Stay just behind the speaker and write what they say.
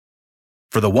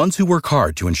For the ones who work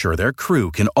hard to ensure their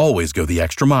crew can always go the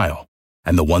extra mile,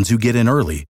 and the ones who get in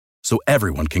early so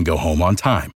everyone can go home on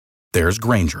time, there's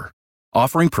Grainger,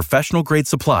 offering professional-grade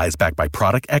supplies backed by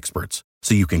product experts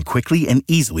so you can quickly and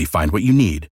easily find what you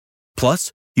need.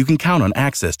 Plus, you can count on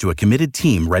access to a committed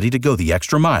team ready to go the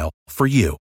extra mile for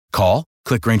you. Call,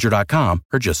 click Grainger.com,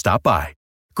 or just stop by.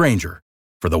 Grainger,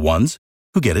 for the ones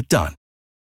who get it done.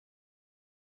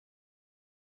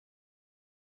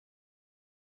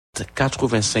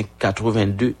 85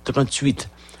 82 38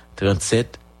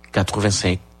 37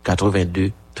 85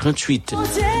 82 38.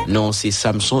 Non, c'est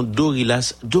Samson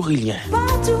Dorilas Dorilien.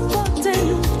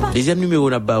 Deuxième numéro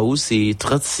là-bas, c'est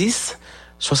 36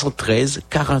 73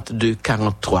 42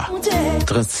 43.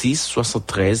 36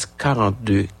 73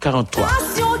 42 43.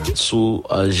 Sous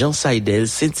Jean Saïdel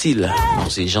Saint-Île. Non,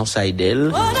 c'est Jean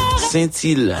Saïdel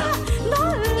Saint-Île.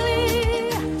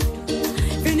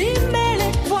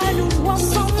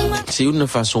 C'est une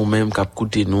façon même qu'a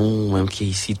coûté nous, même qui est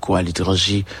ici quoi à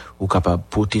l'étranger, ou capable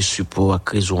porter support à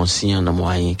réseau ancien dans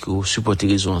moyen que supporter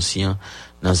réseau ancien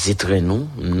dans zétren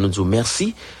nous disons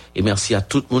merci et merci à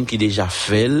tout le monde qui déjà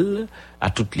fait, à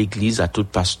toute l'église, à tout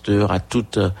pasteur, à tout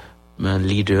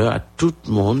leader, à tout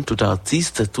le monde, tout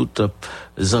artiste, tout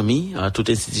amis, à toute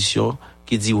institution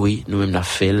qui dit oui, nous-mêmes n'a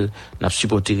fait, n'a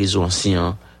supporté réseau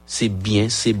ancien, c'est bien,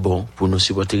 c'est bon pour nous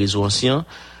supporter réseau ancien,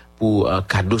 pour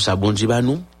cadeau ça bon Dieu ba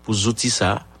nous. Pour outils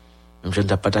ça, je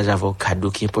vais partager avec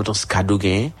cadeau qui est important, ce cadeau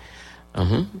gain.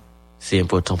 C'est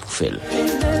important pour faire.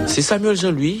 C'est Samuel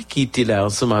Jean-Louis qui était là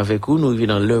ensemble avec vous. Nous arrivons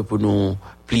dans l'heure pour nous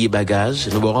plier bagages.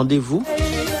 Nous avons rendez-vous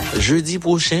jeudi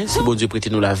prochain, si bon Dieu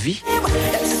prête nous la vie.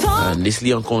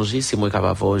 Leslie en congé, c'est moi qui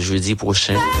va voir jeudi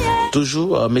prochain.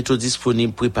 Toujours méthode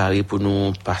disponible, préparé pour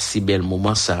nous passer bel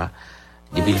moment ça.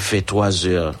 Depuis il fait 3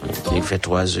 heures. Il fait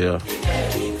 3 heures.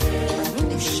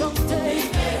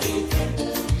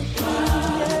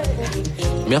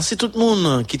 Merci tout le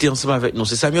monde qui était ensemble avec nous.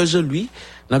 C'est Samuel Jean-Louis.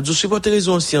 Nous avons supporté les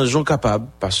anciens gens capables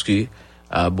parce que,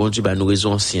 bon Dieu, nous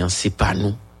raisons anciens, c'est pas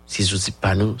nous. C'est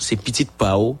pas nous. C'est petite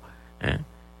pao.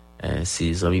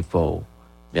 C'est amis pao.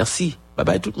 Merci. Bye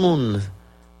bye tout le monde.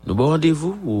 Nous bon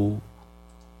rendez-vous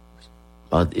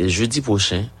jeudi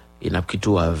prochain. Et nous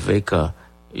plutôt avec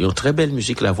une très belle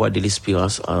musique, La Voix de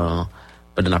l'Espérance.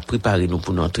 Pendant nous préparer nous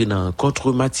pour nous entrer dans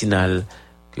Rencontre Matinale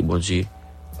que bon Dieu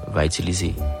va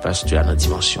utiliser parce que tu as une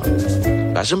dimension.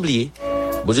 Pas jamais oublier.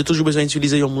 Bon Dieu toujours besoin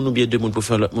d'utiliser un monde ou bien deux monde pour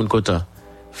faire l'autre monde content.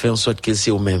 Faire en sorte que c'est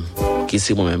eux-mêmes, que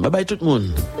c'est moi-même. Bye bye tout le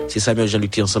monde. C'est Samuel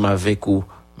Jean-Luc qui ensemble avec vous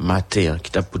matin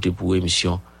qui t'a porté pour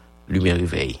émission Lumière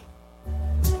Réveil.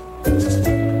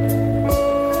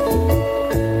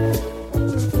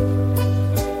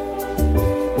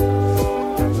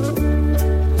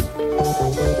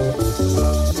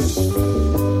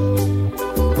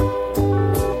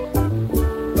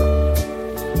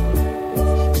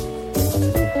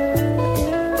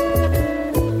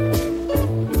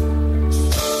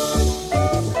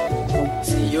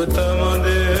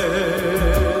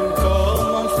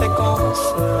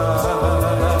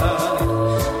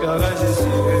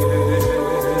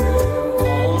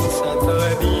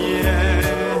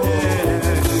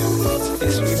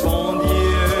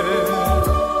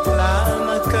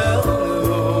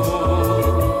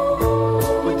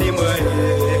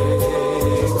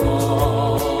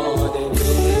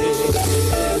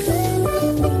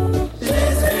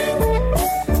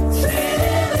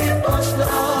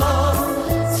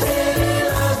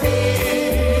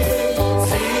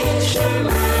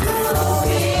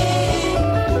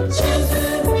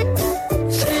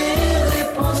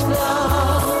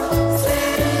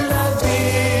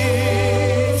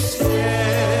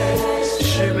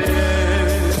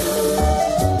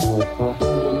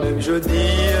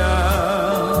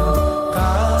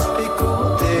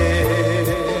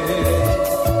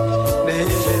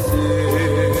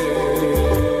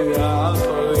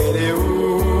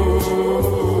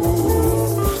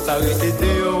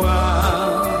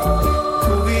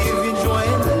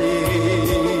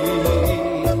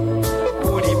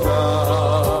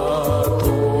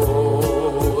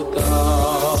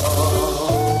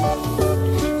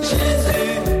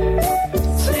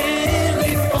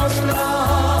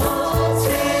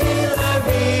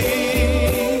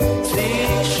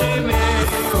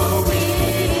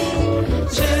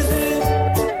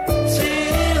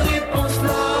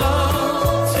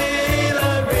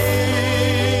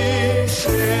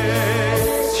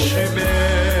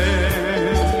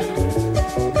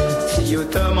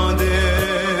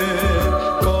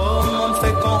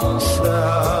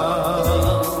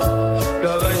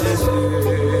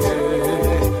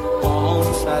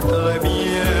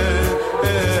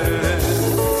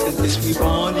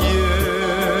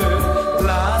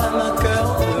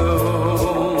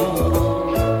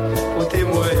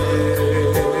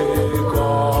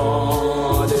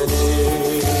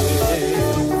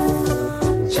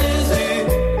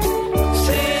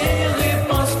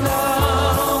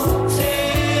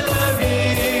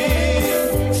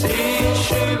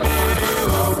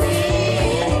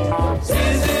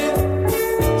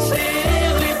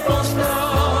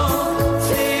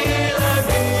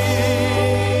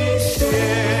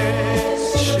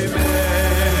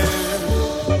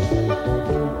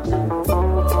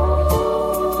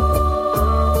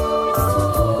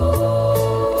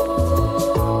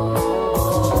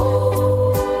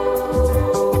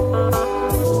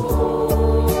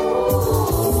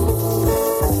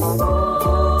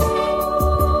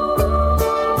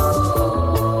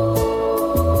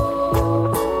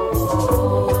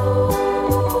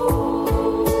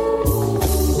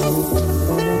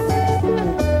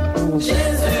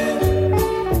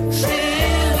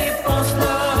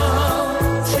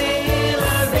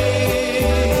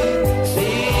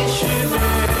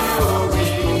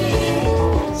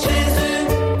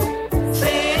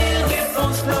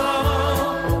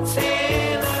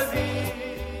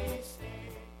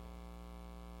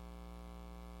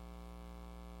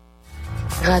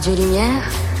 Radio Lumière,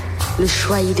 le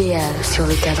choix idéal sur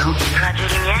le cadran. Radio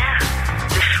Lumière,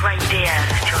 le choix idéal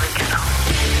sur le cadran.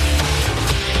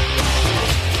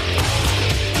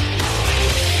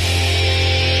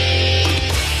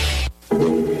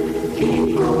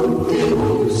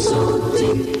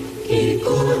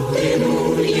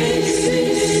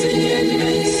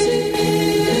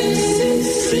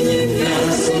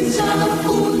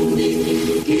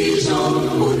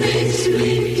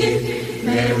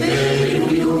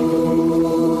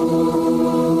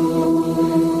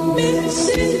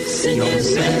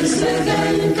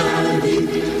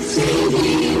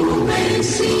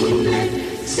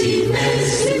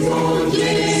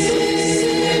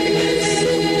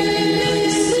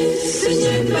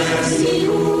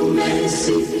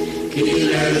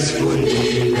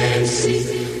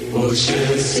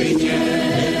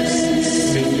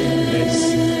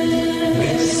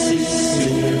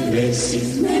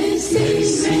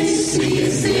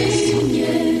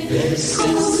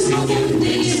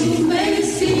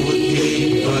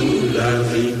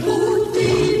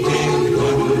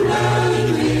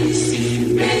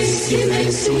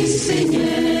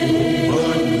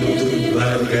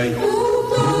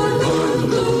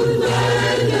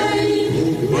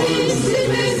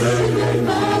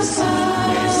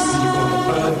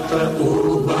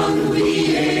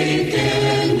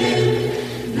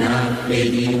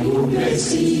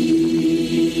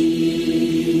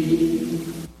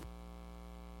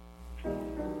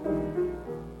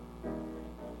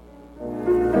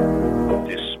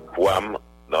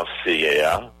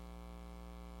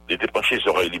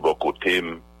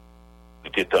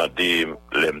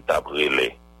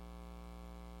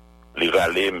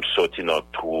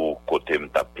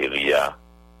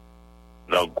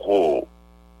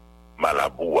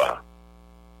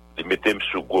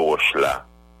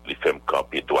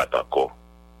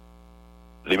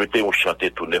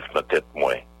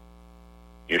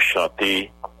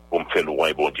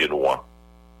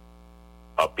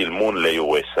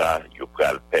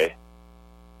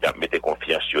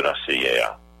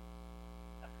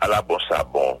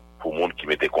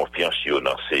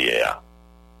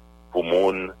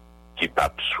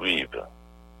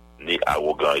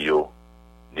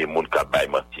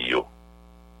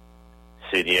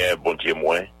 Seigneur, bon Dieu,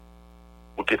 moi,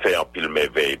 ou te fait un pile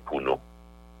merveille pour nous,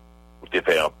 ou te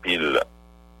fait un pile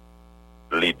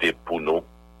l'idée pour nous,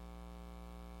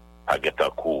 à un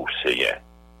coup, Seigneur.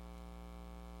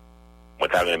 Moi,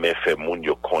 t'as aimé faire moun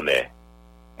yo connaît,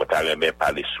 moi, t'as aimé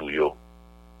parler sous yo,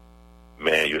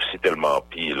 mais yo si tellement en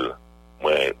pile,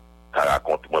 moi, pas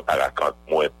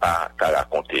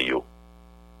raconter yo.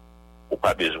 Ou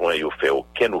pas besoin yo faire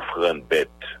aucune offrande bête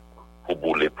pour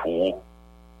bouler pour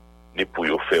ni pour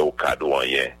yo faire au cadeau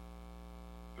rien.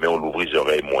 Mais on l'ouvre les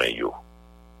oreilles moins yo.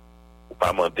 Ou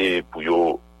pas demander pour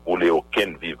yo bouler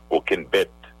aucune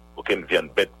bête, aucune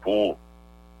viande bête pour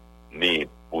ni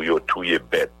pour yo tuer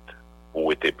bête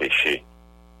pour être péché.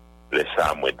 Laisse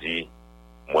ça moi dit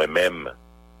moi-même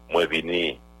moi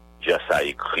vini j'ai ça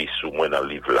écrit sous moi dans le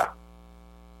livre là.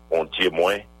 On dit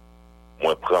moi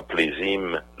prends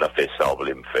plaisir dans faire ça on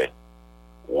me fait.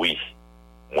 Oui,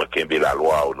 moi kembe la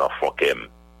loi ou dans fond kem.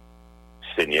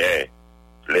 Seigneur,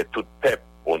 les tout peuple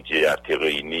bon Dieu a te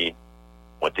réuni,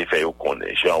 moi te fait ou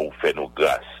connaît, Jean ou fait nous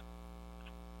grâce.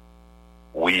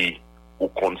 Oui, ou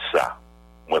comme ça,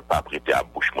 moi pas prêter à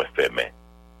bouche moi fermé.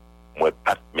 Moi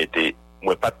pas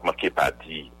te manquer pas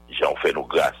dit Jean fait nous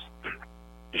grâce.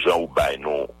 Jean ou bail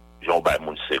mon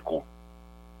secours.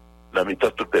 Dans mi temps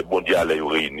tout le bon Dieu allait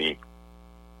réuni.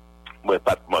 Moi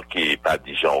pas te manquer pas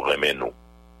dit Jean remet nous.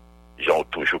 Jean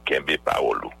toujours kembe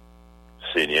parole.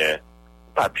 Seigneur,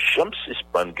 pas jamais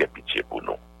suspendre pitié pour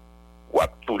nous. Ou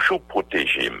toujours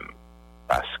protéger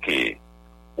parce que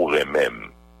ou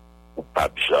même ou pas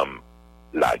jamais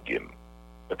la game.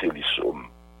 Somme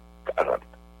 40.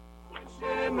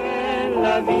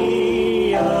 La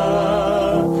vie,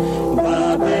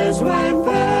 pas besoin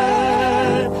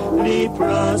peur, li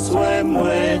prend soin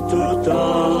moi tout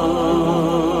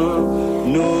temps.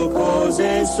 Nous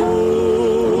causer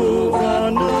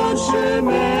souvent nos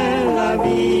chemins, la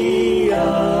vie,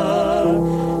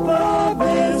 pas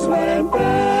besoin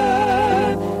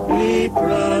peur, li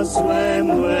prend soin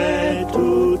moi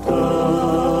tout temps.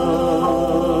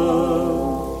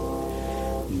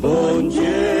 Bon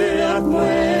Dieu, à moi,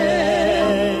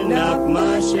 n'a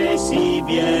marché si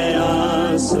bien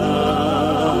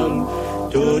ensemble,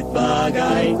 toute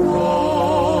bagaille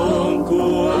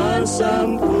concourt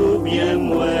ensemble pour bien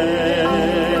moi.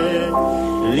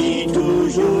 Li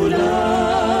toujours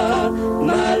là,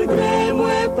 malgré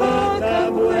moi pas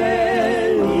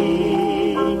d'aboué,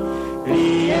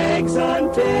 li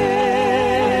exempté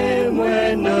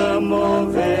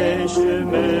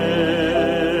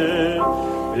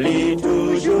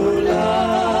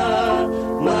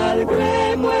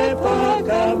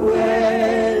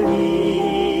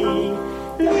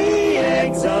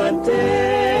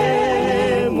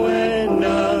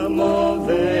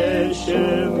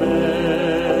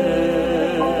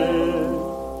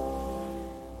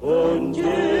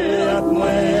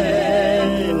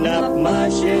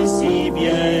marcher si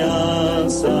bien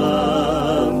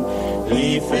ensemble.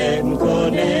 Li fait me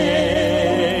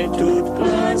connaître toute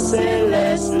plan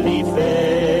céleste li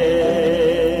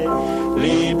fait.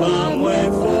 Li ban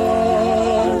moins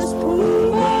force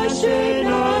pour marcher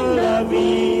dans la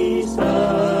vie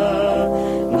ça.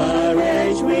 Ma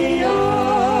réjouis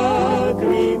en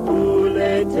cri pour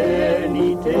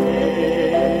l'éternité.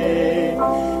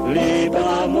 Li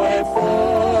ban moins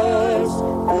force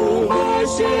pour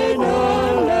marcher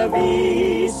dans la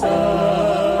vie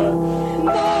ça.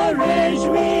 Ma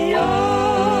réjouis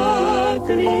en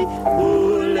cri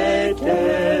pour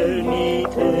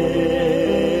l'éternité.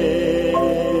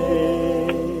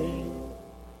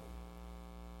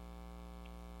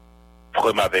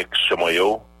 Frère avec ce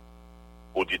moyen,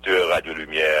 auditeur Radio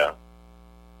Lumière,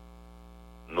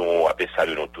 nous appelons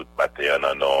salut nous toutes matin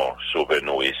en nom,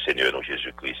 sauvez-nous et Seigneur nous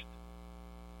Jésus-Christ.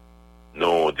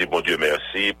 Nous disons bon Dieu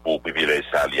merci pour le privilège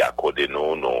ça lui accordé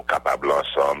nous capables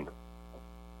ensemble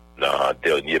dans le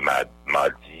dernier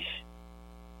mardi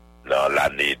dans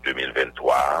l'année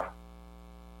 2023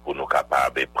 pour nous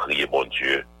capables de prier bon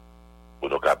Dieu, pour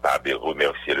nous capables de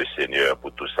remercier le Seigneur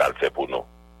pour tout ça le fait pour nous.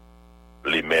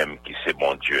 Les mêmes qui c'est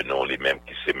bon Dieu nous, les mêmes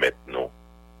qui c'est maître nous,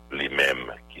 les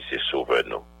mêmes qui c'est sauveur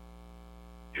nous.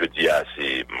 Je dis à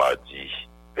c'est mardi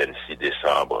 26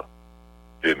 décembre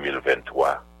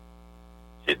 2023.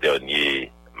 C'est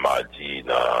dernier mardi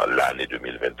dans l'année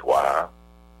 2023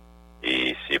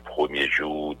 et c'est premier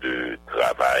jour de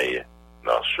travail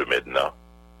dans ce maintenant.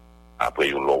 Après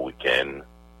un long week-end,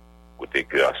 côté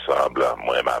que ensemble,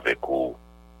 moi-même avec vous,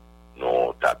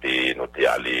 nous tapé, nous t'es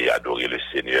allé adorer le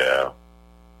Seigneur.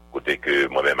 Côté que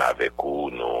moi-même avec vous,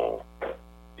 nous,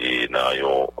 et dans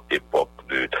une époque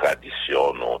de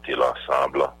tradition, nous t'es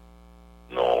ensemble.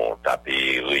 Nous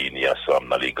tapé réunis ensemble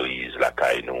dans l'église, la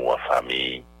caille nous en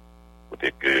famille.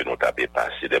 Côté que nous tapé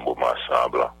passer des moments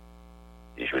ensemble.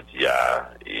 Et je dis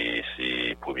et c'est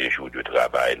le premier jour de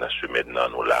travail dans ce maintenant,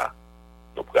 nous là.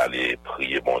 Nous pour aller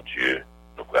prier mon Dieu,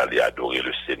 nous pour aller adorer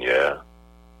le Seigneur,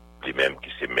 les mêmes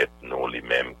qui se mettent nous, les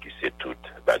mêmes qui se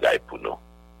toutes bagaille pour nous.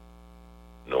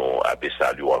 Nous avons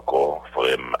salué encore,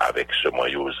 frère, avec ce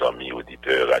moyen aux amis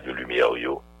auditeurs Radio Lumière,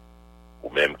 ou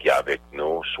même qui est avec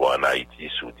nous, soit en Haïti,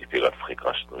 sur différentes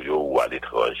fréquences, ou à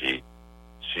l'étranger,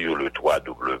 sur le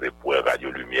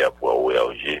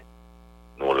www.radiolumière.org.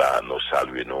 Nous là, nous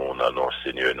saluons, nous, non,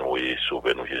 Seigneur, nous et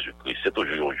sauvez-nous Jésus-Christ. C'est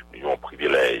toujours un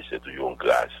privilège, c'est toujours une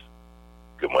grâce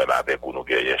que moi-même avec vous nous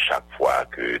gagnons chaque fois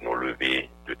que nous levons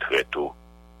de très tôt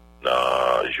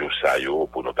dans le jour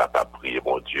pour nous capables de prier,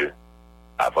 mon Dieu.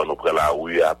 Avant nous prendre la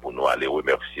rue, pour nous aller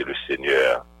remercier le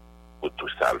Seigneur pour tout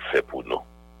ça, le fait pour nous.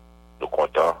 Nous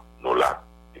comptons, nous là.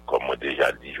 Et comme moi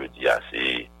déjà dit, je dis,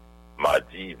 c'est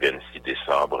mardi 26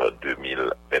 décembre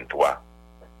 2023.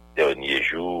 Dernier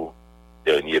jour,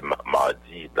 dernier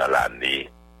mardi dans l'année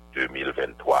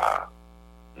 2023.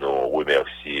 Nous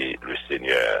remercions le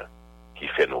Seigneur qui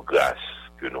fait nos grâces,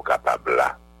 que nous capables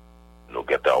là. Nous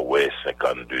guettons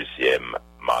 52e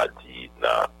mardi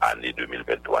dans l'année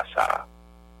 2023 ça.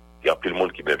 Il y a plus de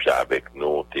monde qui même avec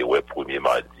nous, t'es premier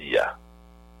mardi,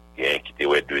 qui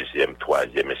était deuxième,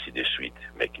 troisième, ainsi de suite,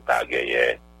 mais qui pas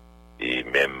gagné. Et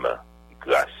même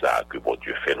grâce à que bon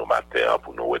Dieu fait nos matins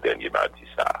pour nous dernier mardi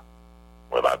ça.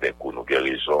 Moi avec vous, nous avons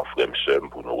raison, frère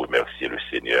M'Sem, pour nous remercier le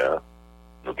Seigneur.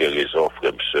 Nous avons raison,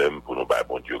 frère M'Sem, pour nous battre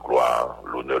bon Dieu gloire,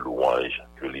 l'honneur, louange,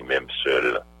 que lui-même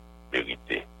seul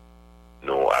méritait.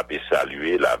 Nous avons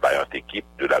salué la vaillante équipe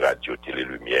de la radio Télé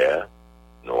Lumière.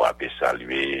 Nous avons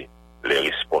salué les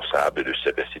responsables de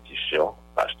cette institution,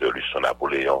 pasteur Lucien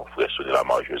Napoléon, frère Sonny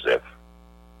Lamar Joseph.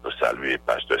 Nous saluons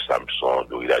pasteur Samson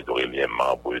Dorélien,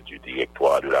 membre du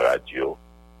directoire de la radio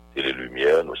Télé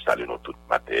Lumière. Nous saluons tout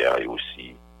matin et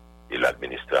aussi et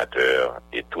l'administrateur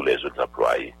et tous les autres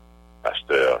employés,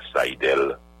 pasteur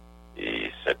Saïdel et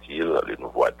Saint-Île, le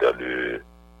nouveau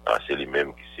c'est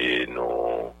lui-même qui c'est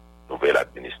nos nouvel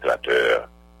administrateur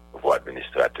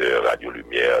Radio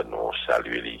Lumière, nous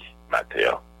saluons les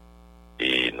matin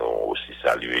et nous aussi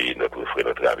saluons notre frère,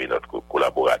 notre ami, notre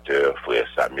collaborateur, frère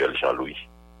Samuel Jean-Louis,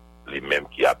 lui-même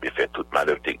qui a fait toute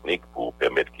manœuvre technique pour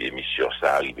permettre que l'émission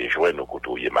ça arrive et joindre nos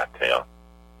côtoyers matin.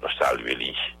 Nous saluons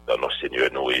lui dans nos Seigneur,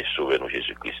 nous et sauvez-nous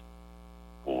Jésus-Christ.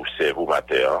 Pour servir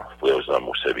matin, frères et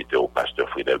amis, serviteurs au pasteur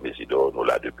Fridel Mésidor, nous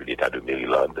là depuis l'État de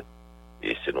Maryland,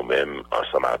 et c'est nous-mêmes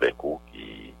ensemble avec vous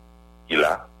qui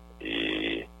là,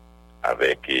 et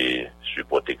avec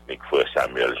support technique frère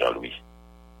Samuel Jean-Louis.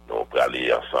 Nous allons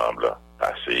aller ensemble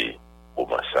passer au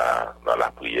moment ça dans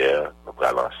la prière, nous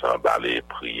allons ensemble aller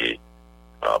prier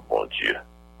en bon Dieu.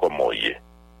 Comment il est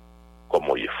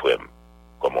frère,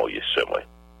 comment il est sœur.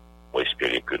 Moi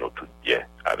espérer que nous tout bien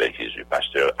avec Jésus, pasteur.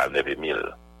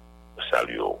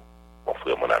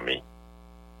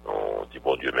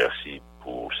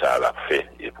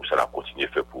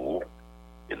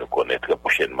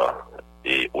 vraiment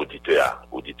et auditeurs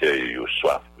yo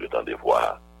soif le temps de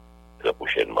voir très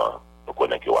prochainement. Nous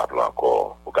connaissons qu'on appelle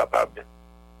encore pour capable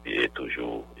et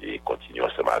toujours et continuer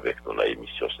ensemble avec nous dans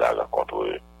l'émission ça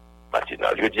Rencontre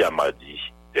Matinale. Je dis à mardi,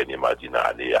 dernier mardi dans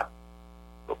l'année,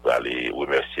 nous allons aller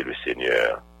remercier le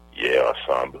Seigneur hier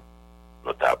ensemble.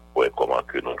 Nous avons comment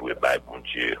que nous devons bailler bon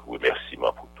Dieu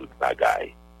remerciement pour toute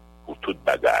bagaille. Pour toute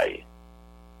bagaille.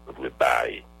 Nous devons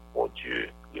bailler bon Dieu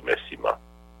remerciement.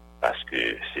 Parce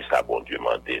que c'est ça bon Dieu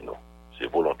m'a dit nous. C'est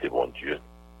volonté bon Dieu.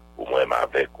 Pour moi même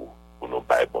avec vous. Pour nous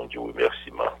bailler bon Dieu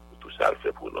remerciement. Pour tout ça le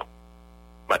fait pour nous.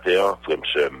 Maintenant,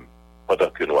 frère, pendant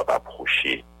que nous avons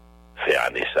approché faire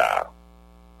année ça,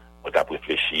 on a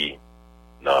réfléchi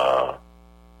dans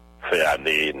faire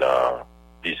année dans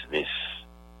business,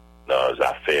 dans les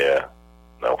affaires,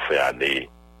 dans faire année,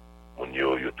 on y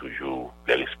a toujours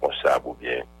les responsables ou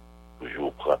bien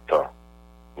toujours prend temps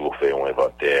pour faire un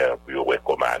inventaire, pour voir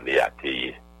comment année a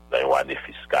été dans une année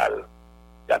fiscale.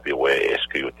 D'après est-ce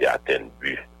que vous avez atteint le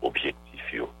but,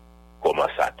 objectif, comment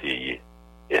ça a été,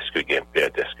 est-ce que vous avez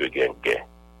perte, est-ce que vous avez gain.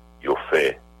 Vous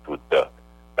fait tout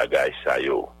bagage ça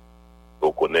yo.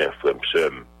 Vous connaissez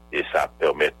frère et ça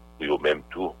permet pour vous même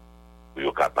tout pour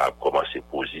vous capable de commencer à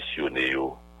positionner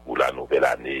pour la nouvelle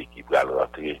année qui va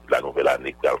rentrer, la nouvelle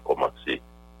année qui va commencer,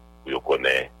 pour vous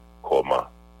connaître comment,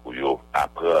 pour vous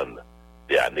apprendre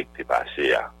les années qui sont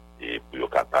passées et pour vous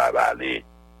capable d'aller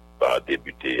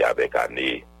débuter avec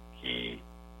année qui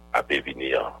a pu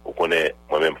venir. Vous connaissez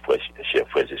moi-même, chers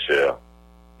frères et sœurs,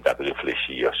 j'ai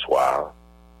réfléchi hier soir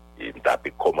et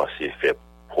j'ai commencé à faire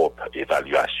propre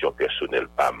évaluation personnelle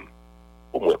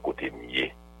pour moi côté mieux.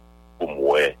 Pour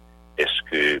moi, est-ce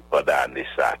que pendant l'année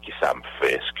ça, qui ça me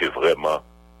fait, est-ce que vraiment,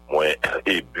 moi,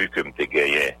 et but que me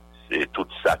gagné, c'est tout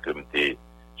ça que me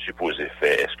supposé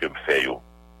faire, est-ce que me fait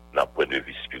d'un point de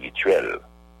vue spirituel,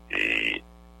 et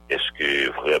est-ce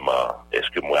que vraiment, est-ce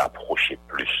que moi approcher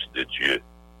plus de Dieu,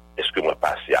 est-ce que moi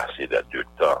passer assez de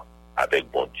temps avec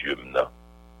bon Dieu maintenant,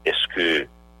 est-ce que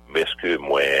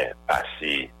moi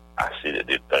passer assez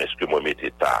de temps, est-ce que moi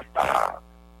mettais temps à part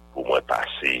pour moi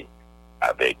passer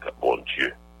avec bon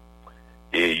Dieu.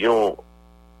 Et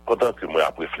pendant que moi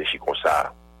j'ai réfléchi comme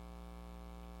ça,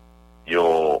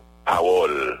 yon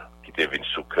parole qui est venue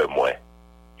sous cœur moi,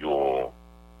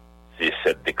 c'est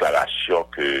cette déclaration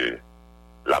que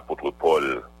l'apôtre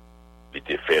Paul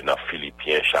était fait dans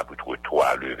Philippiens chapitre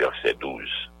 3, le verset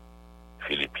 12.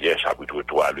 Philippiens chapitre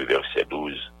 3, le verset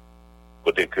 12.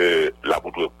 Côté que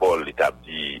l'apôtre Paul a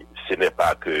dit, ce n'est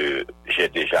pas que j'ai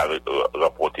déjà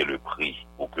remporté le prix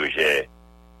ou que j'ai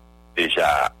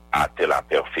déjà atteint la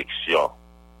perfection,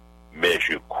 mais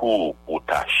je cours pour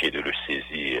tâcher de le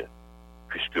saisir,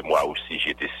 puisque moi aussi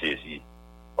j'ai été saisi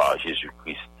par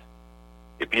Jésus-Christ.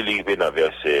 Et puis il est dans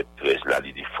verset 13, là,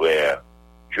 il dit, frère,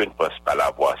 je ne pense pas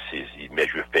l'avoir saisi, mais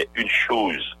je fais une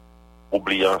chose,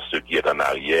 oubliant ce qui est en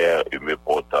arrière et me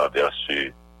portant vers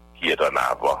ce qui est en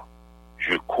avant.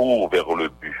 Je cours vers le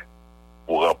but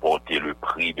pour remporter le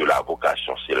prix de la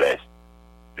vocation céleste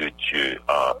de Dieu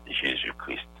en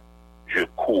Jésus-Christ. Je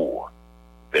cours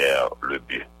vers le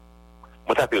but.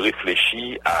 Moi, j'ai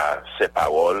réfléchi à ces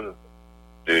paroles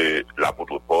de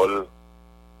l'apôtre Paul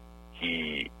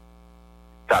qui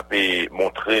t'a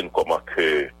montré comment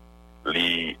que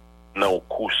les dans une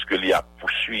course que lui a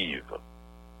poursuivre,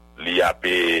 lui a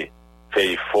fait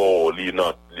effort, lui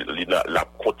a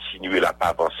continué, l'a pas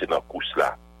avancé dans la course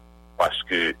là, parce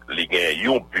que les gars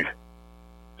ont un but,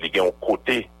 les gars ont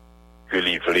côté que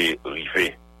les voulaient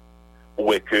arriver.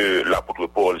 Ou est que l'apôtre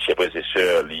Paul, chers frères et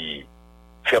sœurs, lui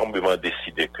fermement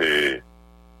décidé que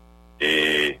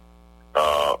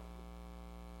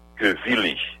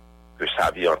Vili, que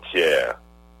sa vie entière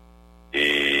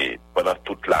et pendant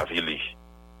toute la vie,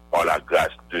 par la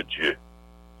grâce de Dieu,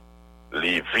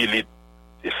 les Vili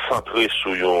est centré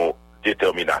sur une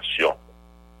détermination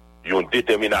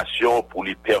pour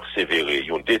lui persévérer,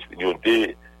 une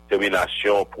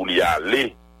détermination pour lui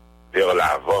aller vers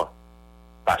l'avant,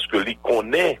 parce que lui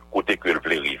connaît côté que il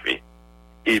veut arriver.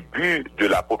 Et but de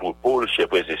l'apôtre Paul, chers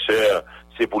frères et sœurs,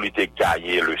 c'est pour lui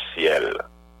gagner le ciel.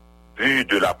 But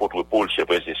de l'apôtre Paul, chers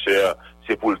frères et sœurs,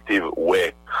 c'est pour lui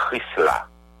ouais Christ là,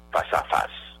 face à face.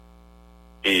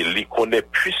 Et lui connaît,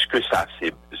 puisque ça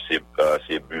c'est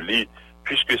but,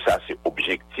 puisque ça c'est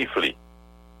objectif, lui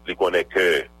connaît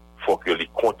que faut que lui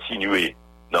continue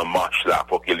dans marche là,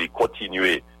 faut que lui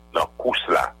continue dans course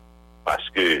là, parce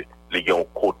que les gars ont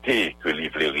côté que lui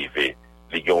veut arriver,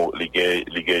 les gars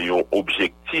ont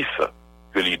objectif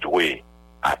que lui doit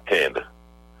atteindre.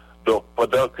 Donc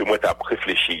pendant que moi t'ai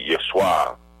réfléchi hier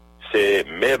soir, c'est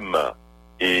même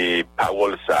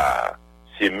parole ça,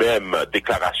 c'est même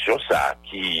déclaration ça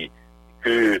qui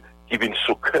que qui viennent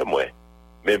sous cœur moi.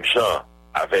 Même gens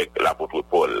avec l'apôtre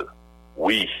Paul.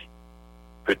 Oui,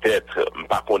 peut-être,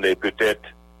 pas connaît peut-être,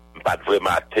 pas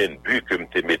vraiment atteindre but que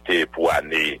me mettais pour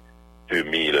année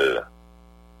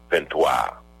 2023.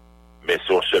 Mais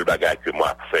c'est un seul bagage que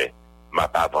moi fait, m'a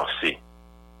pas avancé,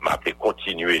 m'a fait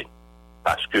continuer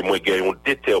parce que moi j'ai une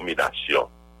détermination,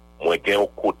 moi j'ai un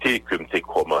côté que m'ai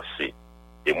commencé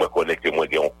et moi connais que moi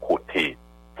j'ai un côté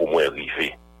pour moi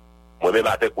arriver. Moi-même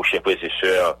avec aux chers frères et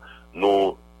sœurs,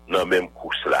 nous dans même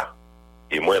course là.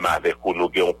 Et moi-même avec nous, nous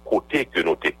avons un côté que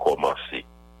nous avons commencé.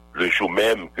 Le jour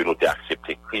même que nous avons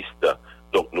accepté Christ,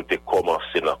 donc nous avons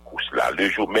commencé dans la course là. Le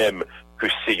jour même que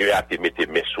le Seigneur a mis tes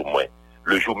mains sur moi.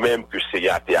 Le jour même que le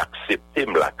Seigneur a accepté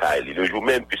la caille. Le jour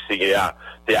même que le Seigneur a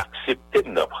accepté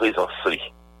dans la présence.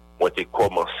 Moi, j'ai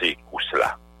commencé la course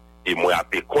là. Et moi,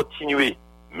 j'ai continué,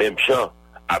 même gens,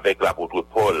 avec l'apôtre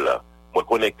Paul. Moi,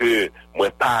 connais que, moi,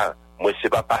 c'est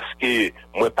pas parce que,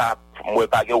 moi, pas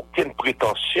aucune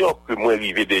prétention que moi,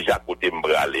 arrivé déjà à côté de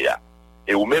Mbraléa.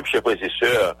 Et ou même, chers frères et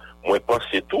sœurs, moi,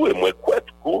 pensez tout, et moi, crois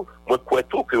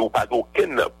tout, que vous pas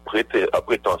aucune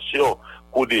prétention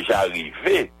qu'on déjà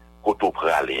arrivé côté de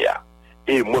Mbraléa.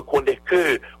 Et moi, connais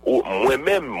que,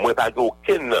 moi-même, moi, pas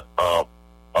aucune,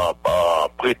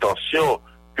 prétention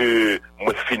que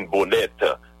moi, fin bonnette,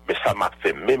 mais ça m'a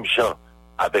fait même gens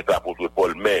avec l'apôtre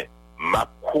Paul, mais m'a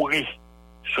couru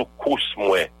sous course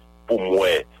moi pour moi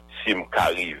si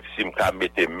m'arrive si m'ka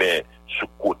mettre main sous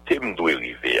côté m'doit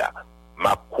arriver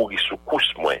m'a couru sous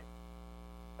course moi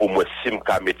pour moi si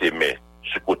m'ka mettre main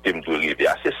sous côté m'doit arriver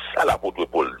c'est ça l'apôtre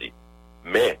Paul dit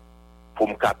mais pour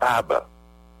me capable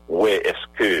ouais est-ce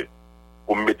que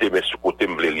pour me mettre main sous côté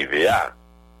m'doit arriver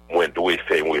moi dois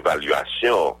faire une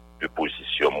évaluation de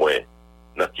position moi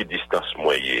dans quelle distance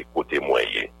moi y côté moi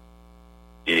y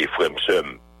et frère m'seur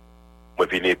moi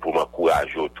venez pour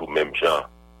m'encourager tout même gens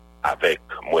avec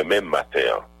moi-même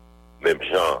matin, même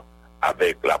gens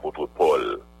avec l'apôtre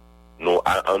Paul. Nous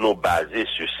nous basé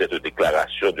sur cette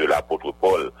déclaration de l'apôtre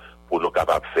Paul pour nous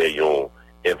capables de faire un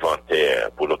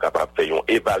inventaire, pour nous capables de faire une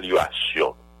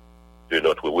évaluation de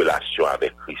notre relation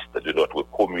avec Christ, de notre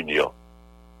communion,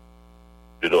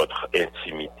 de notre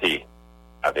intimité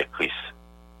avec Christ.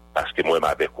 Parce que moi-même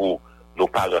avec vous, nous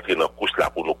pas rentrer dans la course là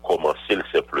pour nous commencer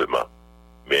simplement.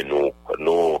 Mais nous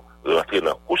rentrer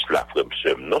dans la course là, frère,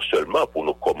 non seulement pour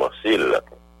nous commencer,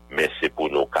 mais c'est pour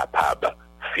nous capables de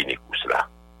finir la course là.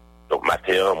 Donc,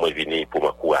 maintenant, moi, je viens pour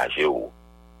m'encourager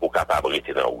pour capable de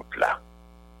rester dans la route là.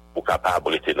 Pour capable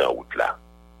de rester dans la route là.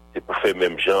 C'est pour faire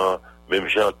même gens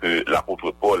que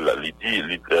l'apôtre Paul lui dit,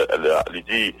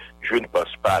 je ne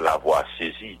pense pas l'avoir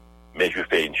saisi, mais je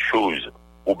fais une chose,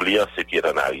 oubliant ce qui est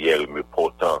en arrière et me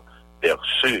portant vers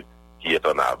ceux qui est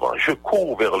en avant. Je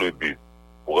cours vers le but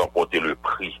pour remporter le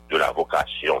prix de la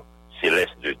vocation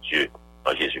céleste de Dieu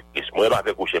en Jésus-Christ. Moi,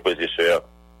 avec vos chers frères et sœurs,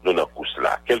 nous n'en course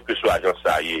là. Quel que soit l'agence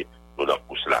ça y est, nous n'en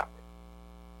course là.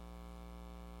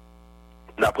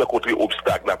 N'a pas rencontré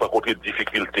obstacles, n'a pas rencontré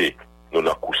difficultés, nous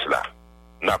n'en course là.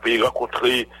 N'a pas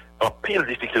rencontré en pile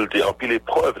difficultés, en pile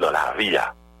épreuves dans la vie,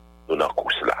 nous n'en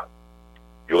course là.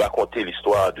 Je racontais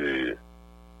l'histoire de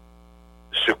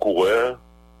ce coureur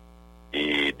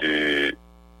et de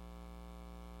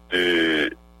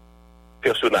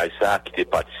personnages qui ont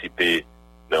participé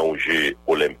dans un jeu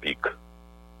olympique.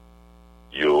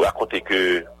 Ils ont raconté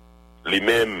que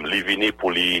lui-même, il venait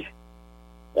pour lui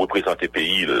représenter le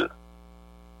pays.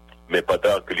 Mais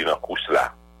pendant que il est dans la course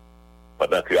là,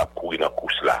 pendant qu'il a couru dans la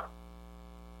course là,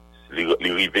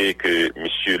 il arrivait que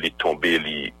monsieur est tombé,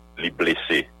 il est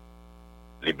blessé.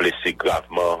 Il est blessé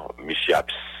gravement, monsieur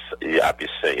a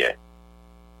essayé.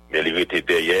 Mais il était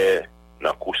derrière dans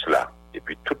la course là. Et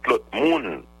puis tout l'autre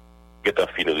monde qui est en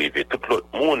fin de arriver, tout l'autre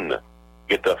monde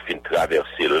qui est en fin de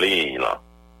traverser ligne là,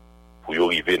 pour y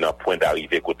arriver dans le point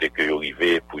d'arrivée côté que y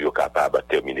arriver pour y capable de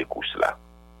terminer la course là.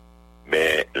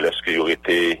 Mais lorsque y aurait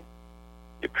été,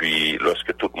 et puis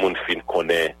lorsque tout le monde fin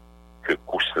connaît que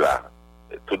course là,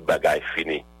 toute bagaille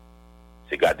fini,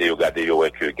 c'est garder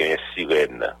ouais que gagne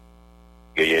sirène,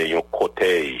 gagne un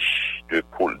cortège de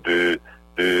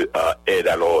aide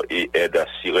alors et aide à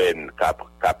sirène cap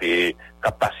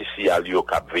passer si à lui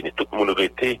cap venir tout le monde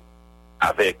arrêté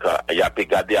avec il a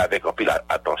regardé avec un peu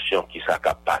attention qui ça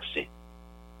cap passer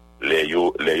les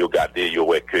yo garder yo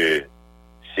ouais que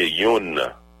c'est yon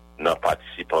nan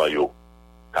participant yo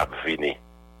cap venir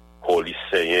pour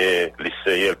lycéen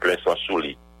plein sans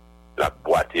souli la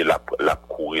boîte la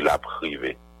courir la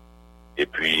privé et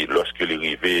puis lorsque il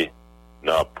arrivé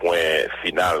dans le point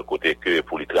final, côté que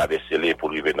pour lui traverser les, pour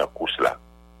arriver dans la course là.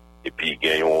 Et puis, il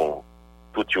y a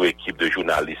toute une équipe de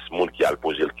journalistes, monde qui a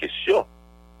posé la question,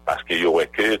 parce qu'il y aurait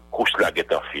que course là qui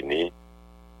est finie,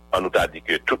 on nous a dit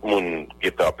que tout le monde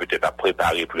est peut-être à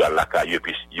préparer pour aller à la caille,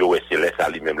 puis yo c'est laisse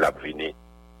lui-même la venir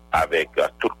avec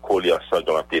toute colère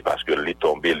ensanglantée parce que est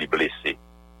tombé, il est blessé.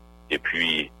 Et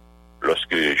puis,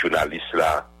 lorsque le journaliste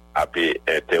là a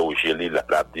interrogé lui,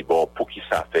 l'a dit bon, pour qui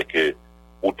ça fait que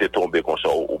ou t'es tombé comme ça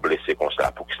ou blessé comme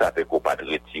ça, pour qui ça fait qu'on pas te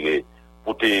retirer,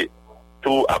 pour te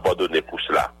tout abandonner pour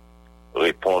cela.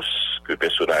 Réponse que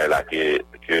personnel là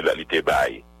que la lité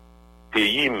bail.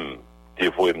 Pays te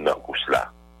voye dans course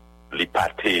là. Li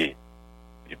paté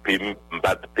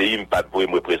pays pas voye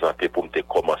me représenter pour me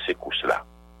commencer course là.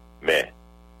 Mais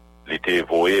li te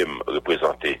voye me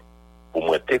représenter pour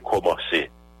moi te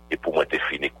commencer et pour moi te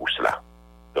finir course là.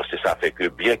 Donc c'est ça fait que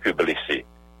bien que blessé,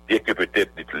 bien que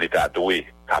peut-être l'état doué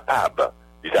capable,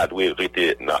 l'état doué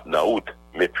rester dans route,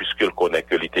 mais puisqu'il connaît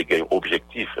que l'état gagne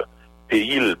objectif,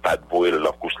 pays pas de voyer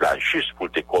dans course là juste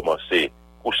pour te commencer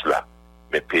course là,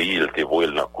 mais pays te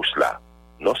voyer dans course là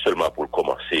non seulement pour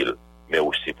commencer mais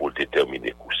aussi pour te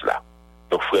terminer course là.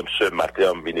 Donc frère ce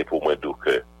matin venez pour moi donc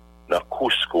que dans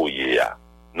course qu'on y a,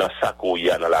 dans ça qu'on y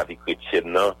a dans la vie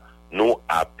chrétienne, nous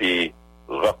avons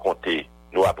rencontré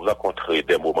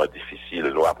des moments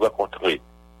difficiles, nous avons rencontré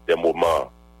des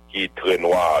moments qui très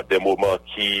noirs, des moments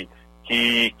qui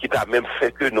t'a même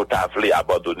fait que nous t'avons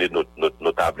abandonné,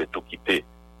 nous t'avons tout quitté.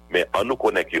 Mais on nous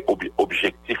connaît que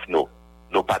objectif nous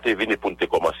pas venus pour nous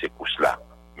commencer course là,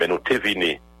 mais nous t'es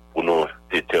venus pour nous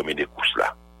terminer course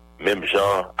là. Même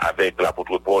Jean avec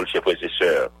l'apôtre Paul, chers frères et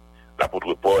sœurs,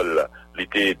 l'apôtre Paul, il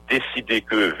était décidé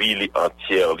que vie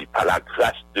entière, par la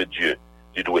grâce de Dieu,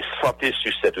 il doit sentir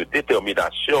sur cette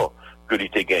détermination que il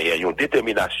était gagné, une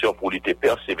détermination pour il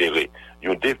persévérer,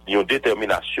 une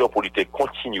détermination pour il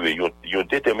continuer, une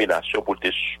détermination pour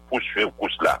poursuivre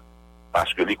course là,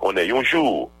 parce que il connaît un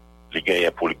jour, il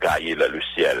gagne pour gagner le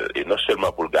ciel, et non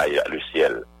seulement pour gagner le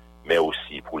ciel, mais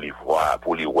aussi pour lui voir,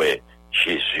 pour lui voir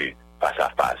Jésus face à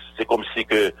face. C'est comme si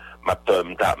que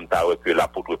que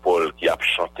l'apôtre Paul qui a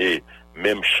chanté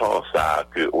même chant ça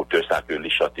que auteur ça que les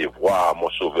chanter voir mon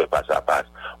sauveur face à face,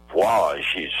 voir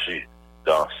Jésus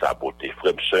dans sa beauté.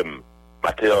 Frère Sem,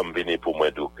 matin venez pour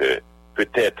moi donc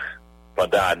peut-être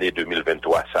pendant l'année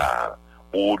 2023 ça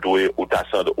ou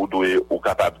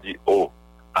capable de dire oh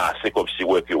c'est comme si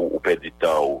ouais que ou perd du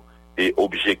temps et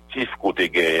objectif côté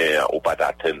gagné ou pas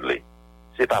atteindre.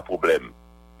 C'est pas problème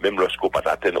même lorsqu'on pas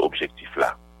atteindre objectif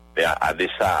là. Mais à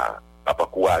ça pas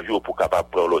courageux pour capable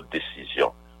prendre l'autre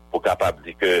décision, pour capable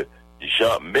dire que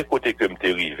Jean mes côtés que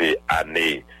m'était arrivé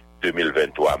année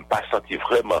 2023, me pas senti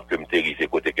vraiment que m'était arrivé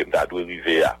côté que m'ta doit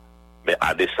arriver à, mais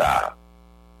à ça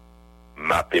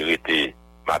m'a périté,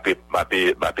 m'a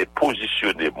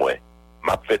positionné moi,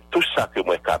 m'a fait tout ça que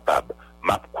moi capable,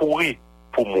 m'a couru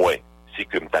pour moi si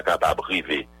que m'ta capable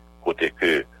arriver côté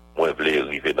que moi voulais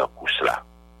arriver dans course là.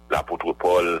 L'apôtre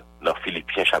Paul dans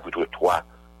Philippiens chapitre 3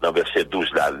 dans verset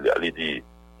 12 là, il dit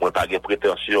moi pas de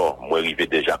prétention, moi arrivé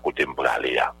déjà côté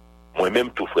m'braler là. Moi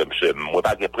même tout frère monsieur, moi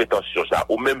pas de prétention ça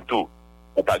ou même tout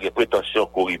ou pas de prétention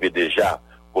qu'on arrive déjà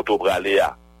côté m'braler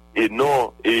là. Et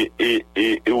non et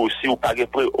aussi ou pas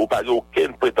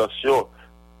aucune prétention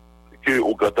que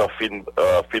au grand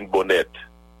fin bonnette.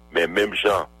 Mais même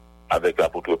Jean avec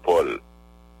l'apôtre Paul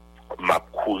m'a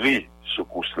couru ce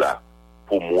course là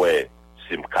pour moi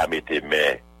si me mettre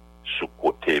main sous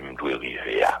côté me doit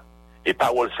arriver à. Et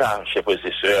parole ça chers frères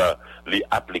et sœurs les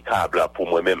applicable pour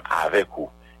moi-même avec vous.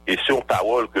 Et c'est une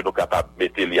parole que nous capables de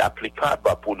mettre les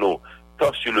applicables pour nous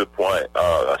tant sur le point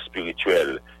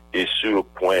spirituel et sur le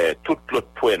point tout l'autre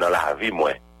point dans la vie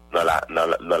moi dans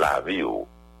la vie où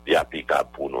est applicable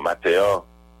pour nous matin.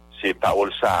 C'est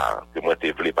parole ça que moi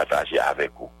je voulais partager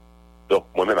avec vous. Donc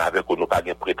moi-même avec vous nous pas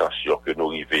de prétention que nous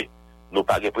arriver, nous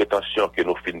pas de prétention que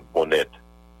nous fin honnête,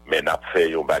 mais n'a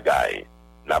fait un bagaille,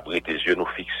 n'a pris tes yeux nous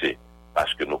fixer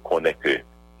parce que nous connaissons que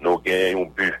nous gagnons un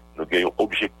but, nous gagnons un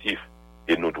objectif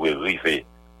et nous devons arriver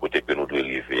côté que nous devons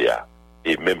arriver à.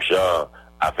 Et même genre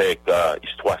avec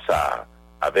histoire ça,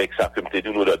 avec ça comme tu dis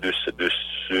nous de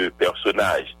ce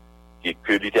personnage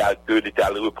que l'État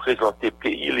représenter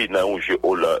pays dans un jeu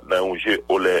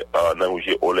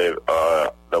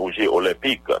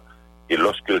olympique et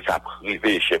lorsque ça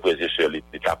privé chez frères et sœurs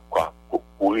l'État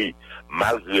couru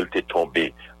malgré il était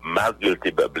tombé malgré il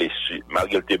était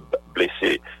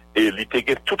blessé et il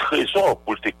était toute raison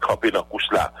pour te camper dans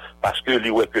course là parce que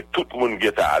lui ouais que tout le monde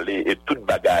est allé et toute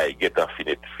bagaille est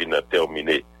fini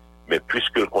terminé mais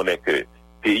puisque connaît que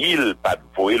pays pas de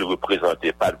voyer le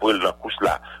représenter pas de voyer dans course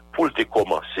là pour te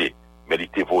commencer mais il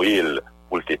te voyer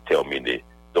pour te terminer.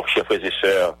 Donc chers frères et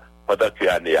sœurs pendant que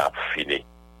l'année a fini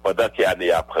pendant que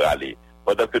l'année a aller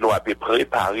pendant que nous avons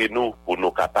préparé nous pour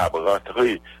nous capables de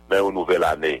rentrer dans une nouvelle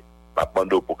année,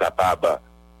 pour capable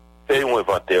faire un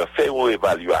inventaire, faire une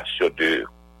évaluation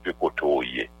de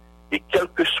côté. Et quel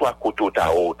que soit côté tu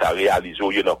as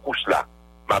réalisé dans course là,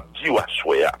 m'a dit à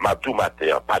soya, m'a dit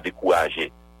matin, pas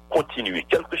décourager, continuer,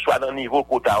 quel que soit le niveau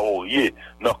côté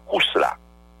dans course là,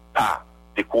 pas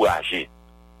décourager,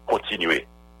 continuer.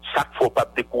 Ça qu'il faut pas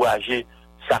décourager,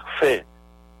 ça fait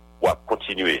ou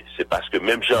continuer. C'est parce que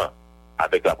même Jean,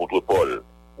 avec l'apôtre Paul,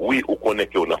 oui, on connaît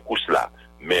qu'on est en course là,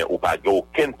 mais on n'a pas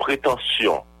aucune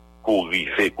prétention pour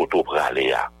arriver quand on va aller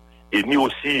là. Et ni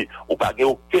aussi, on n'a pas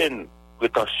aucune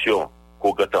prétention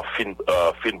qu'on ait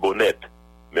un fin bonnette,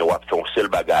 mais on a fait un seul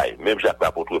bagage, même Jacques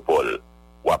l'apôtre Paul,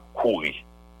 on a couru,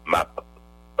 m'a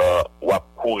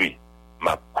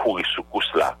couru sous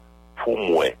course là, pour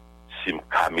moi, si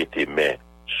je mets tes mains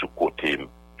sous côté de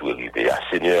arriver.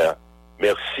 Seigneur,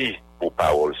 merci pour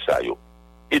parole ça yo.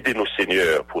 Aidez-nous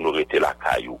Seigneur pour nous rester la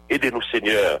caillou. Aidez-nous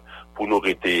Seigneur pour nous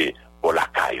rester pour la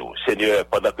caillou. Seigneur,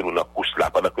 pendant que nous dans course là,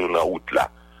 pendant que nous dans route là,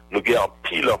 nous avons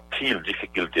en pile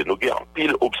difficultés, nous avons en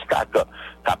pile obstacles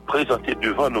à présenter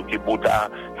devant nous qui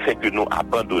fait que nous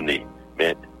abandonner.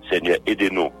 Mais Seigneur,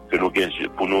 aidez-nous que nous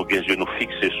pour nous nous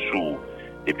fixer sur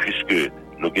et puisque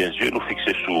nous yeux nous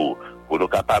fixer sur pour nous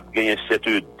capables de gagner cette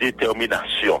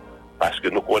détermination parce que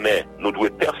nous connaissons, nous devons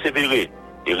persévérer.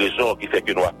 Et raison qui fait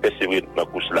que nous avons persévéré dans la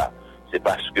course là, c'est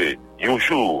parce que un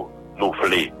jour nous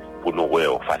voulons pour nous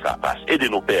voir face à face.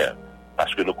 Aidez-nous Père,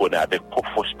 parce que nous connaissons avec propre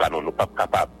force pas nous, nous pas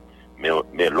capables.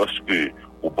 Mais lorsque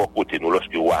au bon côté nous,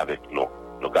 lorsque vous avec nous,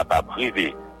 nous sommes capables de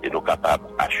rêver et nous sommes capables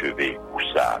d'achever pour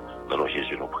ça. Dans le nom de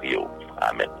Jésus nous prions.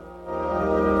 Amen.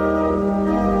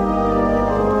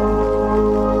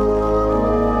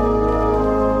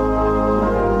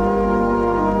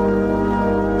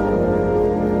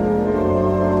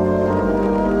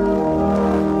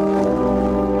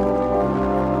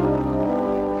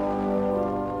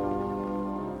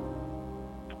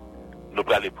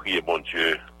 Nous allons prier, mon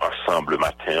Dieu, ensemble le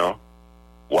matin.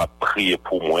 Ou à prier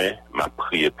pour moi, m'a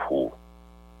prié pour.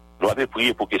 Nous avons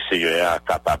prié pour que le Seigneur soit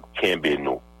capable de kembe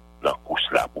nous dans la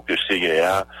course là, pour que le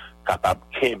Seigneur soit capable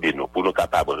de kembe nous, pour nous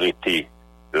capables de rester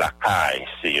la caille,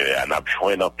 Seigneur. Nous avons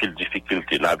besoin dans pile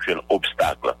difficulté, nous avons besoin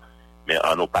d'obstacles, mais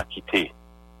on n'a pas quitté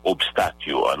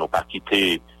obstacles, on n'a pas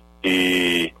quitté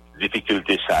et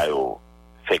difficultés ça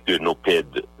fait que nous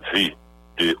perdons vue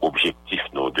de objectifs,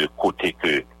 de côté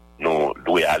que nous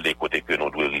devons aller, côté que nous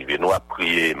devons arriver. Nous avons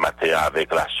prié matin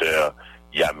avec la sœur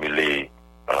Yamile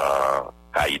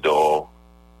Caïdor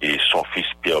et son fils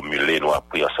Pierre Mulet. Nous avons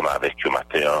prié ensemble avec eux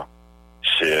matin.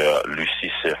 Sœur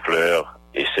Lucie Saint-Fleur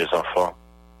et ses enfants.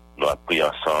 Nous avons prié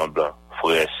ensemble.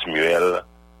 Frère Samuel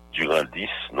Durandis.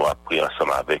 Nous avons prié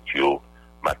ensemble avec eux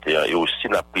matin. Et aussi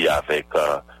nous avons prié avec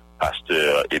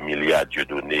pasteur Emilia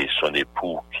Dieudonné, son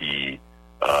époux qui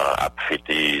a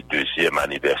fêté deuxième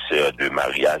anniversaire de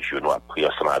mariage. Nous avons prié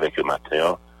ensemble avec eux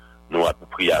matin. Nous avons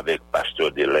prié avec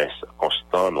pasteur Delens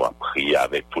Constant. Nous avons prié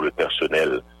avec tout le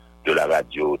personnel de la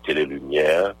radio Télé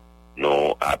Lumière.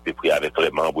 Nous avons prié avec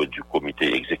les membres du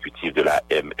comité exécutif de la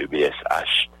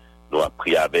MEBSH. Nous avons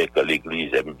prié avec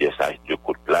l'église MEBSH de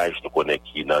Côte-Plage. Nous connaissons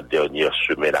qui dans la dernière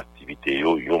semaine d'activité,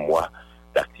 un mois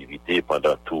d'activité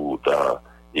pendant tout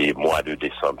le mois de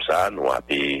décembre. Ça, nous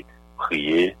avons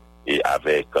prié et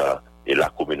avec et la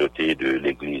communauté de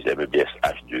l'église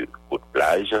MEBSH de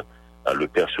Côte-Plage, le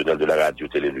personnel de la radio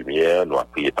Télé Lumière. Nous avons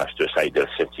prié pasteur Saïdel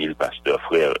Saint-Île, pasteur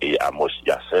frère et Amos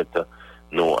Yacinthe.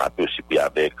 Nous avons aussi prié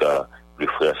avec le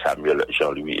frère Samuel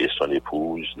Jean-Louis et son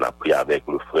épouse. Nous avons prié avec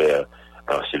le frère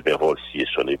Sylvain Volsi et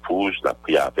son épouse. Nous avons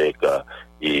prié avec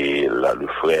le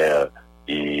frère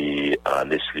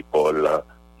Nesli Paul.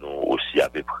 Nous aussi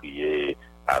avons prié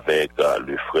avec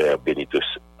le frère Benito,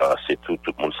 c'est tout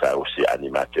le monde ça aussi,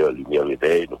 animateur, lumière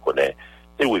réveil, nous connaissons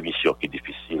des émissions qui sont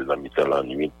difficiles dans le temps de la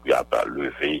nuit, puis à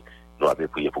lever, nous avons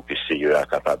prié pour que le Seigneur soit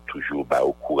capable toujours,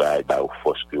 au courage, aux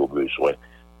forces qu'il a besoin,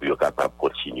 pour être capable de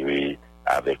continuer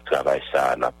avec le travail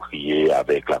ça, on a prié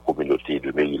avec la communauté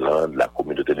de Maryland, la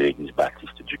communauté de l'église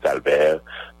baptiste du Calvaire,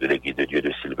 de l'église de Dieu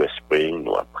de Silver Spring,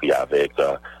 nous avons prié avec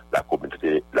la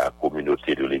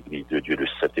communauté de l'église de Dieu de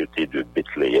Sainteté de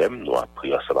Bethléem, nous avons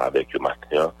prié ensemble avec eux matin,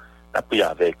 nous avons prié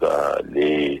avec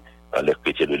les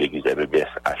chrétiens de l'église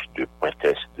MEBSH de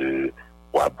Pointès, de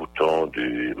Bois-Bouton,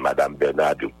 de Madame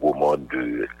Bernard de Gaumont,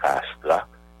 de Castra,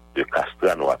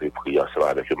 nous avons prié ensemble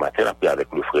avec eux matin, nous avons prié avec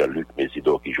le frère Luc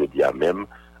Mésidor qui aujourd'hui a même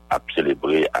a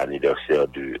célébré l'anniversaire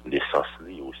de naissance,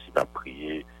 lui aussi, nous avons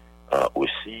prié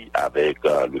aussi avec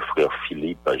le frère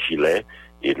Philippe Gilet,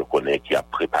 et nous connaissons qui a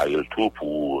préparé le tout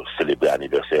pour célébrer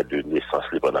l'anniversaire de naissance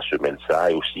pendant la semaine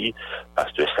ça, et aussi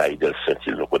pasteur Saïdel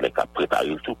Saint-Île, nous connaissons qui a préparé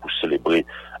le tout pour célébrer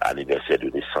l'anniversaire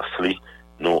de naissance.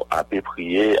 Nous avons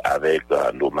prié avec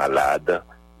nos malades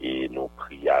et nous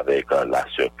prions avec la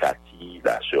sœur Cathy,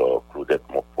 la sœur Claudette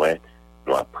Monpoint.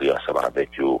 Nous avons prié ensemble avec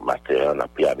eux matin, nous avons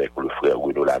prié avec le frère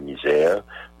Renaud La Misère,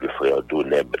 le frère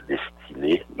Doneb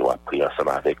Destiné, nous avons prié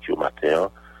ensemble avec eux matin,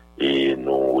 et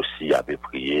nous aussi avons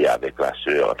prié avec la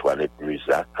sœur Antoinette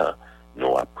Musac,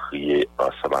 nous avons prié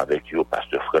ensemble avec eux,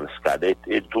 pasteur Franz Cadet,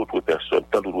 et d'autres personnes,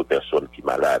 tant d'autres personnes qui sont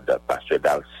malades, pasteur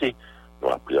Dalcy, nous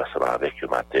avons prié ensemble avec eux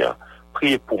matin.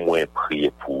 Priez pour moi,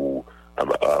 priez pour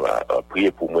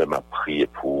moi, m'a prié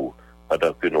pour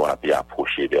pendant que nous avons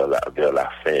approché vers la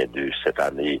fin de cette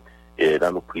année, et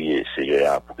dans nous prier,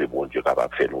 Seigneur, pour que bon Dieu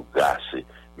capable de faire nous grâce,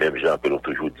 même gens que nous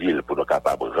toujours dit, pour nous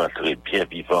capables de rentrer bien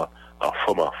vivants, en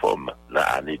forme, dans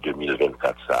l'année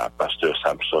 2024, ça, pasteur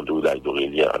Samson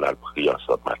d'Aurélien, on a prié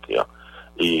ensemble matin.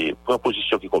 Et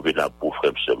proposition qui est convenable pour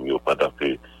frère Samuel, pendant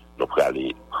que nous pourrons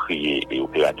aller prier, et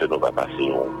opérateur nous va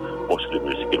passer un poste de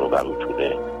musique et nous va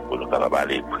retourner, pour nous capables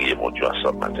aller prier, mon Dieu,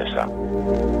 ensemble matin, ça.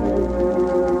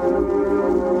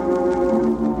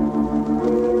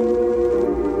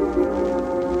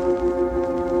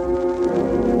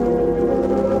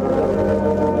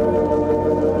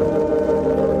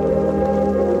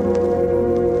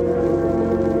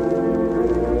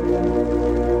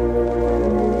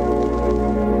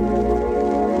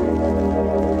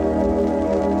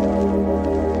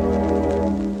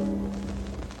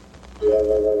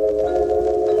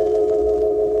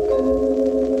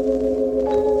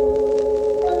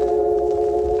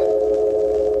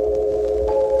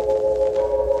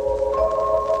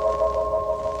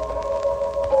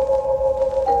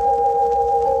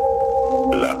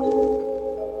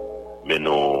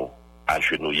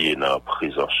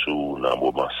 Présence ou dans le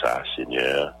moment ça,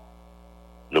 Seigneur,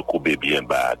 nous couper bien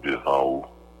bas devant vous,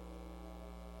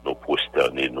 nous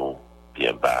prosterner nous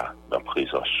bien bas dans la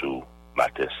présence ou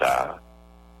matin ça,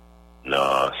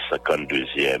 dans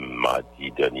 52e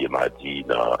dernier mardi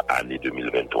dans l'année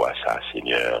 2023 ça,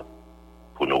 Seigneur,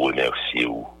 pour nous remercier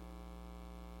vous.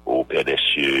 Au Père des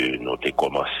cieux, nous avons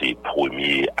commencé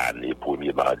premier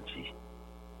mardi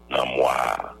dans le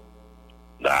mois.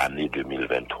 Dans l'année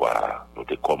 2023, nous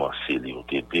avons commencé, nous avons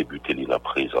débuté dans la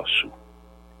présence.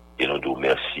 Et nous nous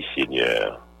remercions,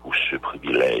 Seigneur, pour ce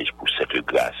privilège, pour cette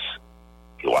grâce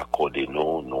que vous accordez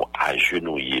nous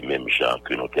agenouiller, même gens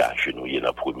que nous avons agenouillés dans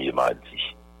le premier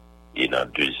mardi. Et dans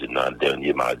le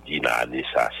dernier mardi, dans l'année,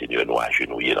 ça, Seigneur, nous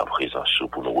agenouillés dans la présence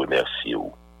pour nous remercier.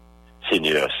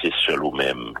 Seigneur, c'est seul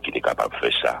nous-mêmes qui est capable de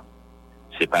faire ça.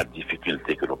 Ce n'est pas de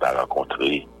difficulté que nous pas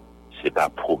rencontrer. C'est pas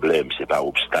problème, c'est pas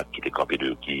obstacle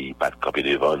qui pas campé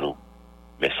devant nous.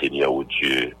 Mais Seigneur, oh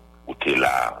Dieu, où t'es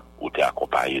là, où t'es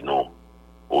accompagné nous,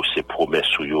 où ces promesses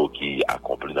qui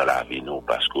accomplissent dans la vie nous,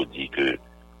 parce qu'on dit que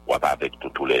on va avec nous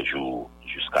tous les jours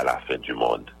jusqu'à la fin du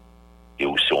monde. Et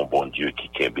où c'est un bon Dieu qui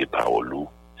kembe parole ou,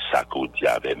 ça qu'on dit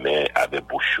avec main, avec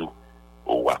bouche,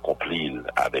 ou accomplit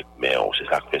avec main. C'est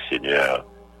ça que fait Seigneur,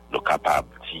 nous capables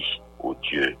de dire, oh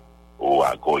Dieu, ou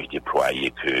à gauche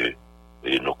déployer que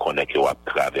et nous connaissons qu'on va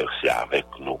traverser avec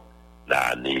nous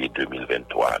l'année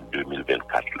 2023,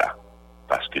 2024 là.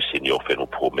 Parce que Seigneur fait nos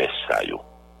promesses ça yo.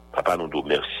 Papa nous nous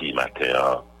merci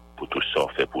matin pour tout ça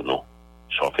fait pour nous.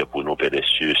 Ça fait pour nous Père des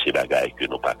cieux, c'est bagaille que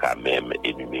nous pas quand même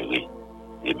énumérer.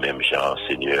 Et même Jean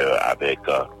Seigneur avec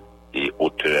et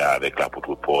auteur avec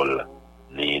l'apôtre Paul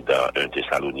ni dans 1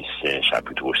 Thessaloniciens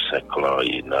chapitre 5 là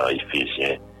et dans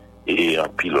Éphésiens. Et en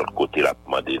pile l'autre côté, la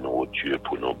demandé nous, Dieu,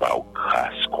 pour nous battre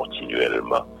grâce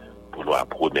continuellement, pour nous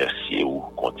remercier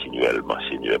continuellement,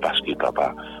 Seigneur, parce que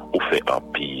papa, on fait un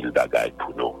pile bagaille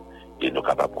pour nous. Et nous sommes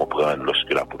capables de comprendre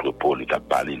lorsque l'apôtre Paul a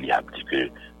parlé, il a dit que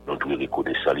nous devons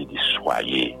reconnaître, il dit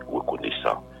soyez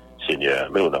reconnaissants. Seigneur,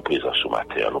 mais on a présence ce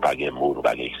matin, nous n'avons pas de mots, nous n'avons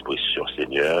pas d'expression,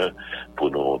 Seigneur, pour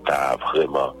nous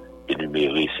vraiment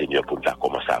énumérer, Seigneur, pour nous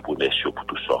commencer à remercier pour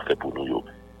tout ça fait pour nous.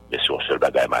 Mais si on seul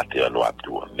bagaille matin, nous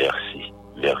avons merci.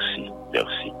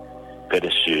 Père des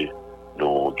cieux,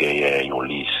 nous gagnons une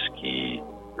liste qui est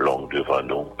longue devant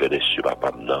nous, Père des cieux,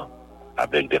 papa,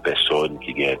 avec des personnes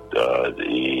qui gagnent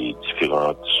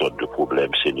différentes sortes de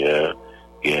problèmes, Seigneur.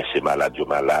 Gagnent ces malades,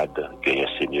 gagnent,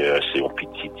 Seigneur, c'est un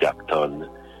petit diacton,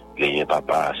 gagnent,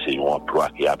 papa, c'est un emploi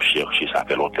qui a cherché, ça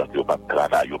fait longtemps qu'il n'y a pas de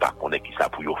travail, il n'y a pas de qui ça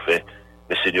pour y faire.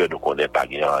 Mais Seigneur, nous ne connaissons pas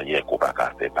rien qu'on va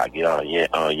faire, pas rien,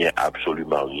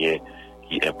 absolument rien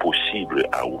qui est impossible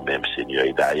à nous-mêmes, Seigneur.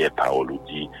 Et d'ailleurs, parole nous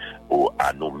dit,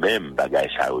 à nous-mêmes, bagaille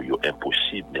ça est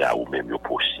impossible, mais à nous-mêmes, c'est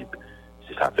possible.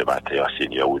 C'est ça fait matin,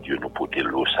 Seigneur, oh Dieu, nous porter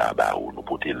l'eau ça bas, nous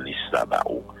porter l'eau ça bas,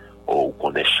 on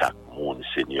connaît chaque monde,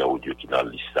 Seigneur, oh Dieu, qui dans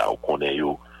l'eau ça, on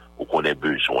connaît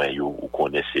besoin, on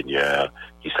connaît, Seigneur,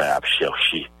 qui ça a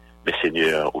cherché. Mais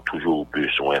Seigneur, on a toujours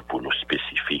besoin pour nous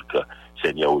spécifiques.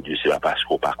 Seigneur, oh Dieu, c'est pas parce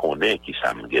qu'on pas connaît qui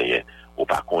ça me gagne. ou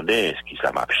pas connaître ce qui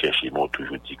ça m'a cherché, mais on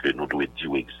toujours dit que nous devons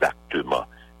dire exactement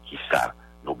qui ça,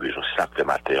 nous besoin sacré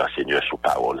matin, Seigneur, sous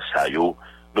parole, ça yo,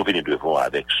 nous venons devant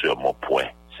avec sur mon point,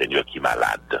 Seigneur, qui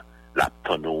malade,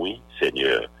 l'abtenouille,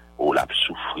 Seigneur, ou l'a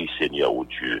souffri, Seigneur, ou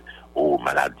Dieu, ou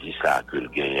maladie, ça, que le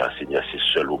gagnant, Seigneur, c'est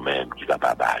seul ou même qui va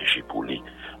pas agir pour lui.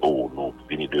 Oh, nous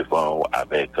venons devant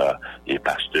avec les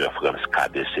pasteurs Frans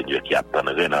Cadet, Seigneur, qui attendent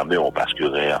rien en main, parce que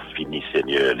rien fini,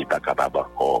 Seigneur, il n'est pas capable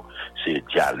encore. C'est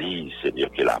dialyse, Seigneur,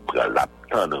 qui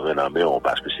l'attendent rien en main,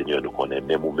 parce que, Seigneur, nous connaissons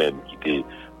même ou même qui était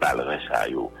balrin ça,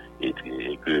 et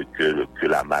que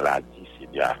la maladie,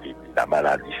 Seigneur, la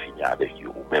maladie finit avec vous,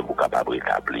 ou même vous capable de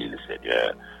rétablir,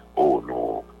 Seigneur. Oh,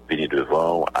 nous venons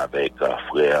devant avec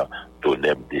frère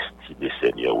Donem Destiné,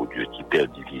 Seigneur, ou Dieu, qui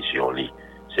perd division,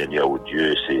 Seigneur, oh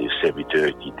Dieu, c'est serviteur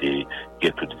qui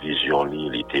a toute vision,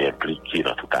 il était impliqué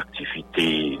dans toute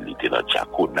activité, il était dans le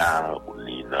diaconat,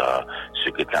 il est dans le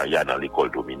secrétariat dans l'école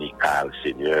dominicale,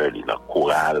 Seigneur, il est dans le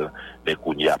choral, mais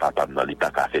qu'on y a papa, il n'a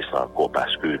pas fait ça encore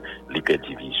parce que il y a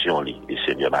division, et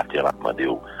Seigneur, matin, m'a demandé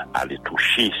aller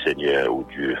toucher, Seigneur, oh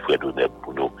Dieu, frère d'honneur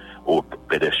pour nous. Au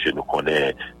pédestre, nous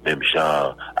connaissons même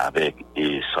gens avec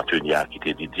et centeniard qui te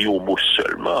dit au mot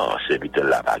seulement, serviteur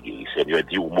la baguerie. Seigneur,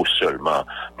 dit au mot seulement,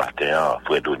 matin,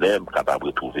 frère d'honneur, capable de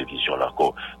retrouver vision là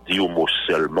encore. Dit au mot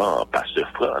seulement, pasteur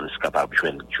France, capable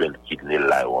de joindre kidney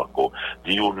là encore.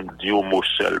 Dit au mot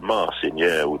seulement,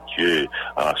 Seigneur, oh Dieu,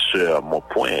 sœur, mon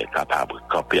point, capable de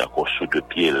camper encore sous deux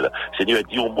pieds. Seigneur,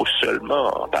 dit au mot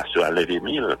seulement, pasteur Alain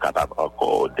Vémile, capable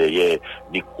encore derrière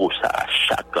Nico, ça,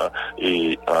 chaque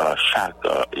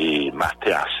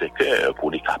matin à 5 heures pour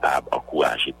les capables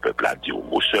d'encourager le peuple à dire un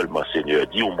mot seulement, Seigneur,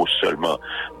 dis un mot seulement,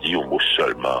 dis un mot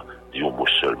seulement, dis un mot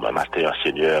seulement. Matin,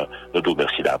 Seigneur, nous nous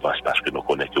remercions d'avance parce que nous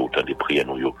connaissons autant de prières,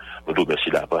 nous nous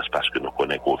remercions d'avance parce que nous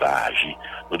connaissons qu'on va agir,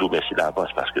 nous nous remercions d'avance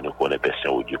parce que nous connaissons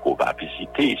personne au Dieu qu'on va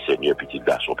visiter, Seigneur, petit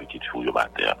garçon, petite fille au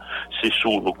matin. C'est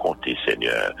sur nous compter,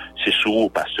 Seigneur, c'est sur nous,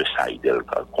 pasteur Saïdel,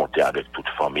 compter avec toute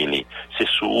famille, c'est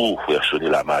sur nous, frère Sonny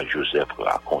Lama, Joseph,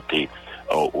 raconter.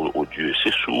 Oh Dieu,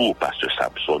 c'est sous, pasteur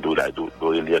Samson,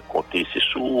 d'Aurélien Comté, c'est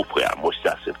sous, frère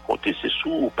Mosia, c'est Comté, c'est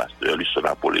sous, pasteur Lucien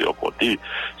Napoléon Comté,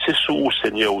 c'est sous,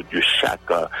 Seigneur, oh Dieu, chaque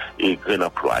grand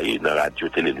employé dans la radio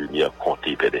Télé Lumière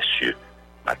Comté, Père des cieux.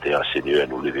 Matin, Seigneur,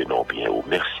 nous le venons bien. Oh,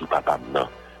 merci, papa, maintenant.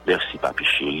 Merci, papi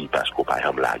chéri, parce qu'on par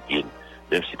exemple la guine.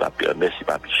 Merci, papi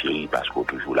chéri, parce qu'on est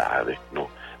toujours là avec nous.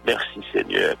 Merci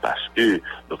Seigneur parce que nous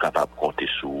sommes capables de compter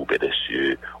sur vous, Père des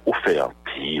cieux, ou faire un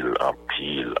pile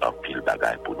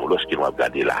bagaille pour nous. Lorsqu'ils nous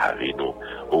regardé la vie, nous,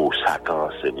 oh Satan,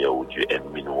 Seigneur, oh Dieu,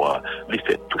 ennemi noir, il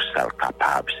fait tout ça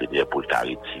capable, Seigneur, pour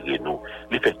retirer nous.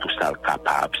 Il fait tout ça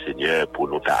capable, Seigneur, pour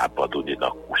nous abandonner dans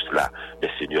la course là. Mais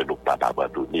Seigneur, nous ne pouvons pas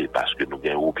abandonner parce que nous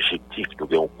avons un objectif, nous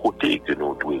avons un côté que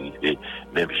nous devons arriver.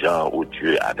 Même gens, oh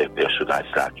Dieu, avec des personnages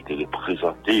là qui te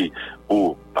représentés,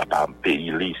 oh papa,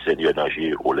 pays, Seigneur, dans le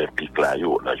jeu olympique là,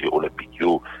 dans le jeu olympique,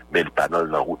 mais pas dans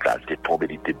la route là, il est tombé,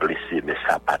 il était blessé, mais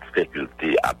ça n'a pas de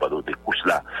faculté à abandonner course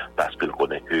là, parce qu'il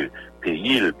connaît que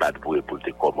pays, il pas de bruit pour te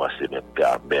commencer,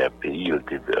 mais pays, il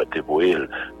te voyé,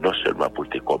 non seulement pour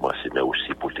te commencer, mais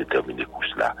aussi pour te terminer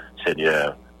course là.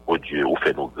 Seigneur, oh Dieu, vous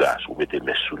faites nos grâces, vous mettez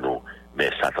mes sous nous. Mais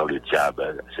Satan le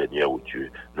diable, Seigneur, oh Dieu,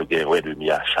 nous gagnons de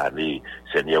demi acharné,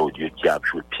 Seigneur, oh Dieu, qui a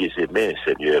joué pieds et mains,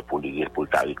 Seigneur, pour retirer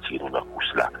nous dans la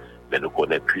course là. Mais nous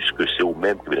connaissons plus que c'est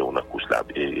vous-même qui venez dans la course là,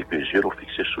 et que Dieu nous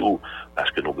fixe sur vous,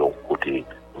 parce que nous avons côté,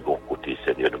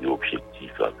 Seigneur, nous avons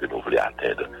objectif que nous voulons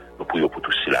atteindre. Nous prions pour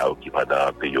tous ceux-là qui, pendant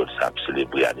la période, savent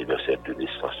célébrer l'anniversaire de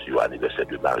naissance, l'anniversaire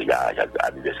de mariage,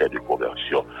 l'anniversaire de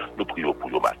conversion. Nous prions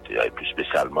pour nos matins, et plus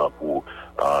spécialement pour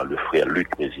le frère Luc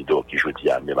Mésidor, qui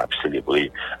jeudi a même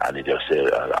célébré l'anniversaire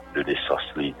de naissance,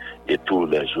 et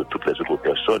toutes les autres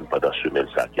personnes pendant ce semaine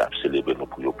ça qui a célébré. Nous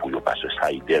prions pour eux, parce que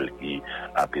Saïdel qui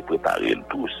a préparé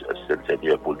tous.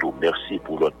 Seigneur, pour nous, merci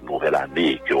pour notre nouvelle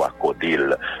année qui a accordé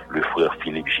le frère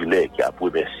Philippe Gillet, qui a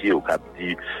remercié,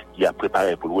 qui a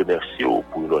préparé pour nous remercier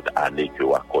pour notre année qui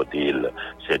a accordé.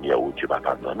 Seigneur, oh Dieu,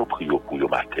 maintenant, nous prions pour eux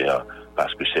matin,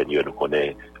 parce que Seigneur nous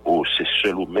connaît, oh, c'est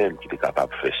seul ou même qui est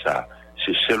capable de faire ça.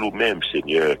 C'est seul ou même,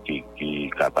 Seigneur, qui est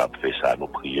capable de faire ça. Nous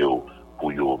prions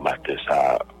pour vous matin,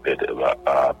 ça,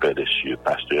 Père des cieux,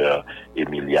 pasteur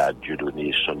Emilia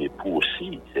Dieudonné, son époux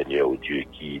aussi, Seigneur, oh Dieu,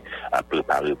 qui a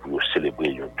préparé pour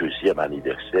célébrer un deuxième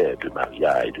anniversaire de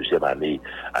mariage, deuxième année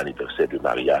anniversaire de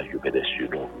mariage, Père des cieux,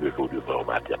 nous levons devant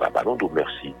matin. Papa, nous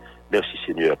merci. Merci,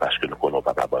 Seigneur, parce que nous ne connaissons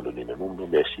pas abandonner. Nous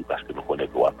merci parce que nous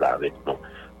connaissons qu'on va avec nous.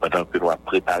 Pendant que nous avons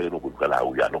préparé nous pour la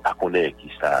rue, nous ne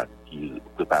connaissons qui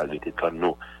prépare les tétans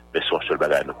nous. Mais son seul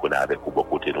bagage nous connaît avec ou bon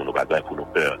côté nous pas pour nous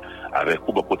peur, avec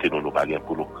ou bon côté nous pas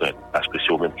pour nous craindre, parce que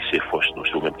c'est eux-mêmes qui c'est force nous,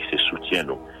 c'est eux-mêmes qui c'est soutien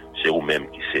nous, c'est eux-mêmes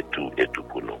qui c'est tout et tout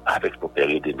pour nous. Avec nos pères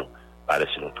aidez-nous, pas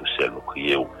laisser nous tout seuls nous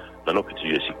prier ou dans nos petits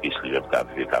Jésus-Christ lui-même qui a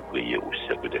vécu, qui a prié au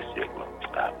siècle des siècles.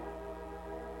 Amen.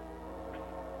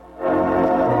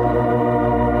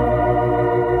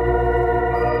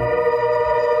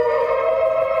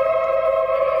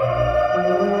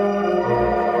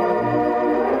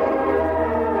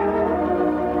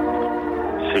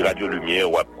 Radio Lumière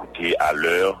ou à écouter à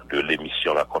l'heure de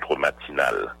l'émission Rencontre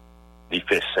Matinale. Il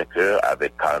fait 5 heures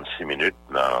avec 46 minutes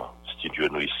dans le studio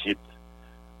nous ici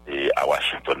et à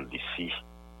Washington DC.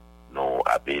 Nous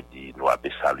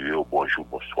avons salué au bonjour,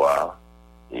 bonsoir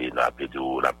et nous avons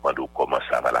demandé comment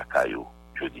ça va la caillou.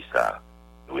 Je dis ça,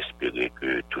 nous espérons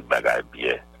que tout bagaille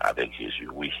bien avec Jésus.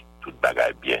 Oui, tout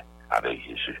bagaille bien avec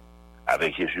Jésus.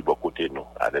 Avec Jésus, bon côté nous,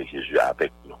 avec Jésus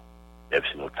avec nous. Même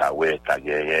si nous avons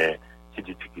gagné ces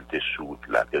difficultés sur route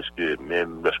là, parce que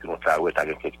même lorsque nous avons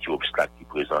quelques petits obstacles qui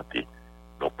présentent,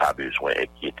 nous pas besoin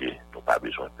d'inquiéter, nous pas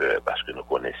besoin de peur, parce que nous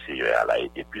connaissons là,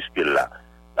 et puisque là,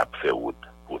 la fait route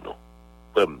pour nous.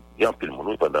 Comme il y a un peu de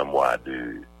monde pendant le mois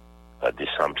de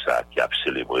décembre, ça, qui a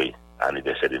célébré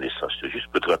l'anniversaire de naissance,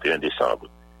 jusqu'au 31 décembre,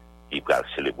 qui va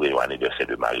célébrer l'anniversaire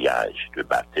de mariage, de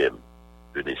baptême,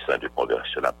 de naissance, de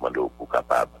conversion, à demander pour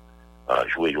capable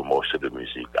jouer un morceau de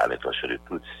musique à l'intention de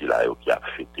tous ceux là qui a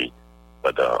fêté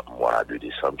pendant le mois de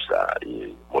décembre ça.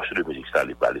 Et morceau de musique ça,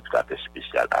 il parle tout à fait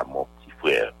spécial à mon petit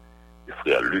frère, le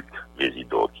frère Luc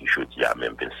Mésidor, qui jeudi à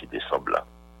même 26 décembre là,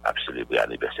 a célébré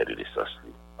l'anniversaire de naissance.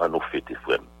 On nous fête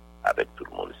frère avec tout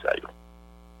le monde ça.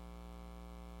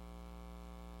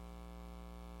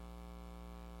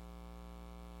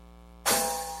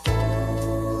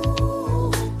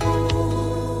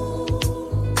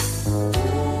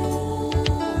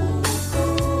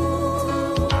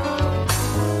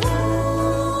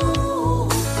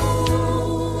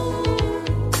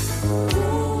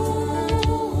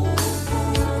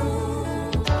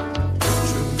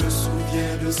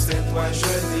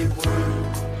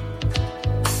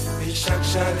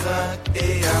 Chagrin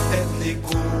et à peine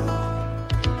l'écho,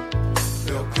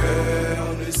 leur cœur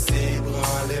ne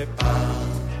s'ébranlait pas,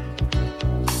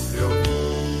 leur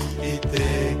vie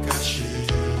était cachée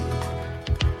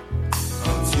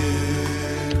en Dieu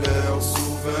leur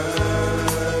souverain.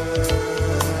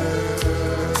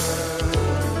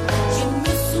 Je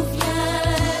me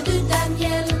souviens de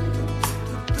Daniel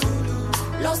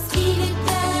lorsqu'il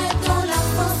était dans la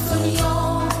fosse au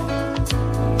lion,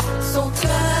 son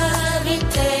cœur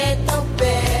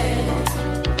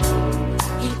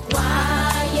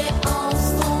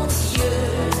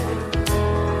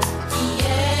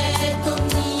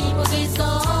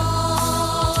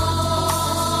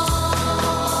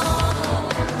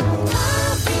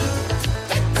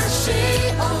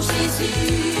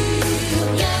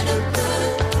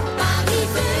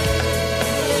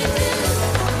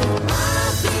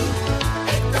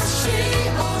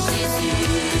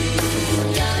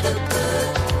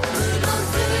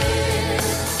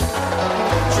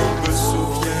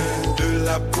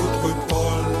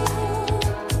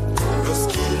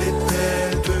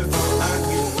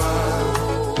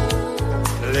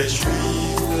les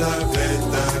Juifs l'avaient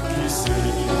accusé,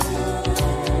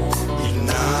 il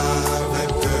n'avait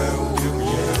peur de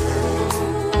rien,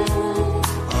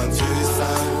 en Dieu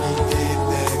sa vie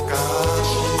était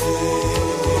cachée.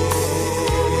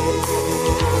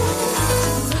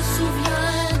 Je me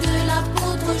souviens de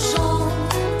l'apôtre Jean,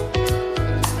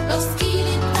 lorsqu'il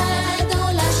était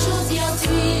dans la chaudière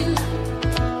d'huile,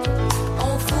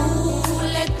 on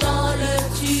voulait tant le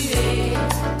tuer.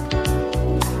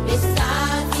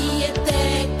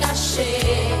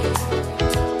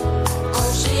 En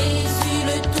Jésus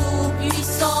le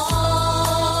Tout-Puissant,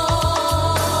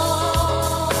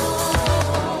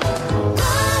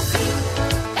 ma vie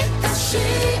est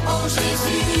cachée en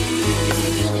Jésus,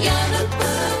 rien ne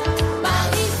peut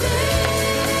m'arriver.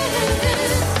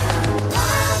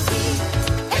 Ma vie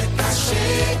est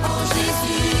cachée en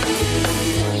Jésus,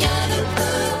 rien ne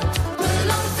peut me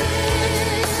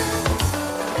l'enlever.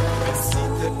 Si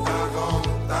tes parents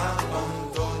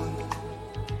t'abandonnent,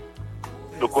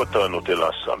 nous comptons noter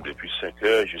l'ensemble depuis 5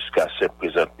 heures jusqu'à cette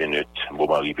présente minute.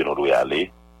 Moment arrivé, nous devons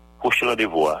aller. Prochain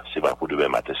rendez-vous, c'est pas pour demain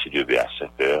matin, si Dieu veut, à 5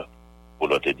 heures, pour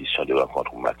notre édition de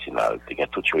Rencontre Matinale. Il y a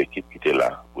toute une équipe qui était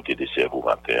là, pour te desservir au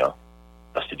 21. Dans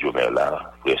le studio, mais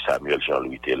là, frère Samuel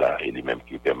Jean-Louis était là, et lui-même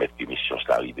qui permet que l'émission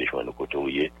s'arrive et joindre nos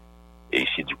couturiers. Et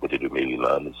ici, du côté de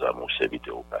Maryland, nous avons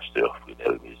serviteur au pasteur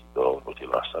Frédéric Mésidor. Nous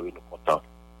sommes ensemble et nous comptons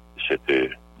de ce que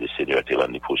le Seigneur t'a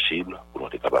rendu possible pour nous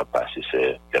être capables de passer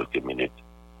ces quelques minutes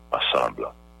ensemble.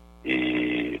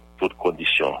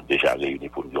 déjà réunis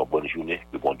pour nous dire bonne journée,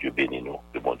 que bon Dieu bénisse nous,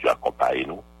 que bon Dieu accompagne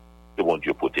nous, que bon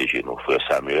Dieu protège nous. Frère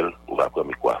Samuel, on va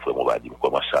prendre quoi, frère, on va dire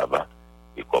comment ça va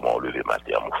et comment on lever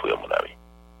matin, mon frère, mon ami.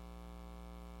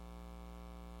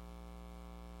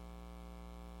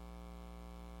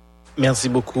 Merci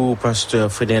beaucoup,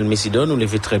 pasteur Frédéric Messidon. Nous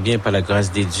levons très bien par la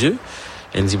grâce de Dieu.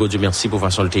 Et nous disons, bon Dieu, merci pour la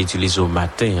façon de l'utiliser au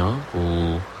matin, pour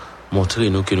montrer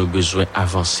nous que nous avons besoin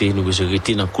d'avancer, nous avons besoin de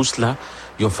rester dans la course là,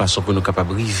 une façon pour nous capables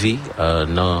d'arriver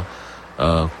dans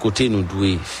côté nous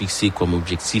devons fixer comme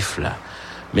objectif là.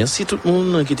 Merci tout le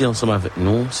monde qui était ensemble avec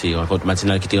nous. C'est Rencontre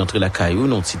Matinale qui était entré la caillou,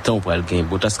 non petit temps pour aller gagner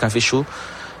Botas Café Chaud.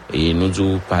 Et nous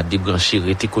devons pas débrancher,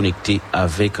 rester connectés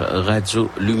avec Radio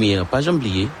Lumière. Pas jamais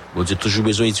oublier, bon Dieu toujours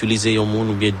besoin d'utiliser un monde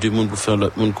ou bien deux mondes pour faire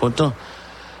l'autre monde content.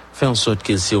 Faire en sorte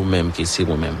qu'il c'est vous-même, qu'il c'est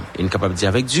moi-même. Et nous capable de dire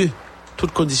avec Dieu,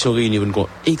 toutes conditions réunies, une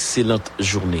excellente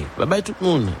journée. Bye bye tout le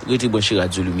monde. Restez branchés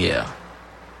Radio Lumière.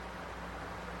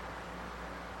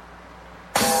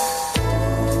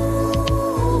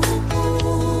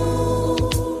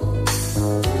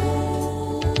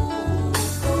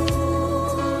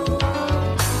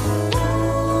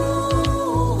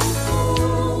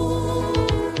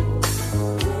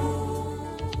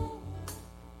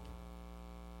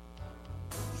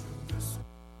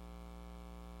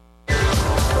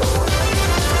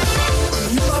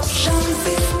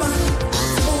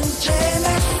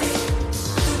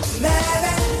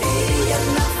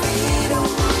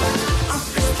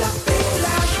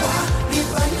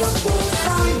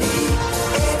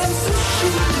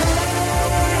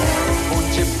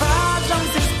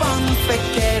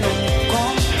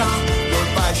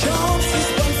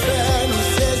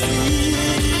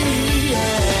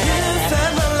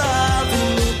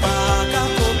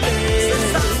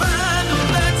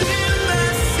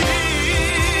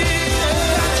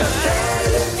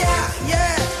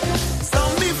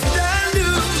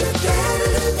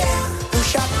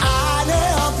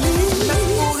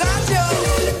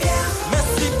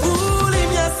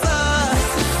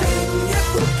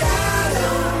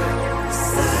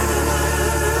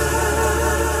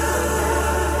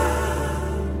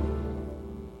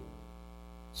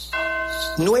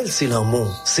 Noël, c'est l'amour,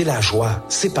 c'est la joie,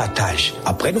 c'est partage.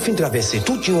 Après nous fin traverser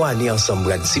toute une année ensemble,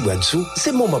 bras dessous,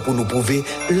 c'est moment pour nous prouver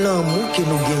l'amour que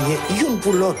nous gagnons l'une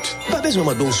pour l'autre. Pas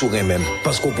besoin de sourire même,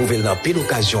 parce qu'on pouvait l'appeler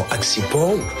l'occasion axi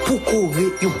pour courir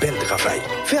un bel travail.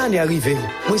 Fait année arrivée,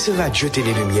 moi c'est Radio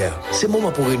Télé Lumière. C'est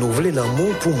moment pour renouveler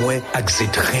l'amour pour moi axé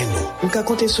traîneau. Vous pouvez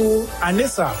compter sur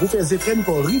Anessa, vous faites traîne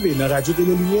pour arriver dans Radio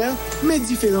Télé Lumière, mais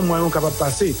différents moyens capables de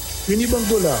passer. Unibank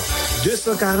dollar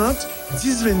 240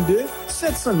 1022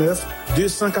 709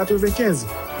 295.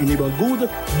 Unibank Good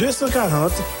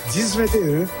 240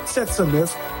 1021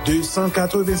 709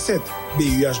 287.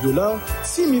 BUH dollar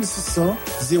 6600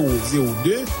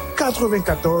 002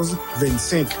 94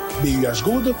 25. BUH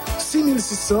Good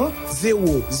 6600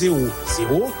 000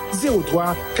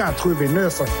 03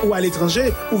 89. Ou à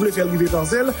l'étranger, vous voulez faire arriver par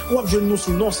zèle, ou abjouez nous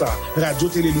sous nom ça. Radio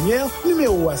Télé Lumière,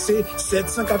 numéro AC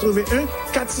 781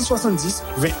 470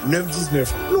 29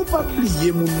 19. Non pas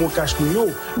oublier mon cache nous.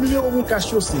 Numéro mon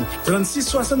cache aussi 36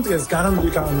 73 42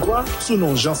 43 sous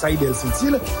nom Jean-Saïd El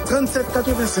Sentil, 37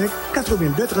 85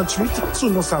 82 38 sous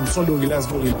nom Samson Dorilas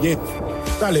Borilien.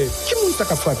 Allez, qui moun ta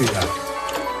ka frappé là?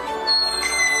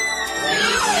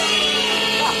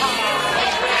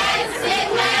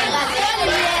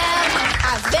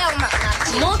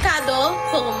 Mon cadeau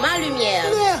pour ma lumière.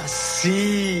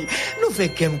 Merci. Nous fait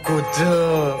qu'un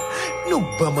content. Nous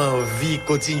pas envie de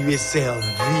continuer à servir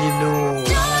nous.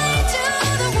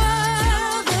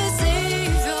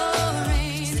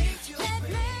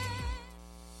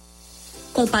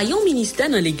 Compagnon ministère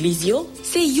dans l'église,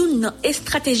 c'est une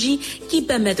stratégie qui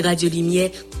permet Radio Lumière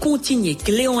continuer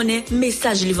cléonner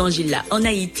message l'évangile là en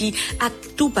Haïti à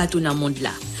tout partout dans le monde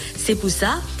là. C'est pour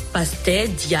ça pasteur,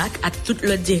 diacre et tout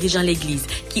l'autre dirigeant l'église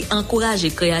qui encourage la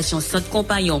création de centre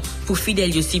compagnon pour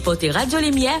fidèles de supporter Radio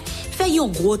Lumière fait un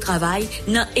gros travail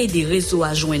dans aider réseau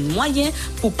à joindre moyens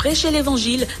pour prêcher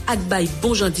l'évangile et bailler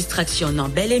bon genre distraction dans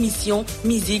belle émission,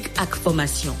 musique et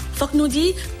formation. Faut que nous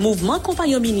dit mouvement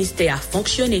compagnon ministère a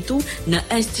fonctionné tout dans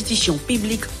institution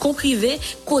publique comme privée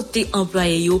côté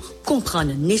employé yo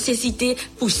comprendre nécessité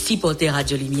pour supporter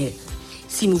Radio Lumière.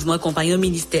 Si mouvement compagnon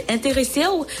ministère intéressé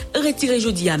ou retirez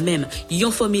jeudi à même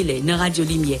yon formulaire dans Radio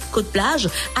Lumière Côte Plage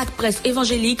ak presse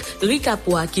évangélique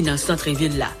Ricapois qui dans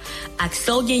centre-ville là. Ak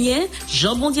sa ou genyen,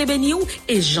 Jean Bondier béni ou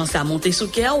et Jean sa monté sous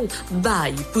cœur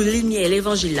bail pour lumière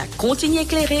l'évangile là continue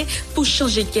éclairer pour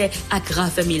changer cœur ak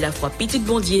raffermir la foi petite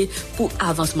Bondier pour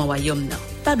avancement royaume nan.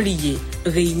 Pas oublier,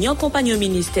 réunion compagnon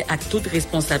ministère ak tout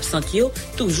responsable santé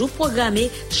toujours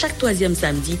programmé chaque troisième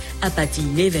samedi à partir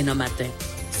de 9h matin.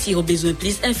 Si vous avez besoin de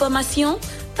plus d'informations,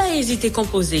 pas hésiter à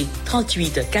composer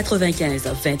 38 95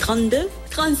 20 32,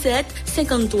 37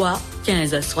 53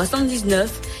 15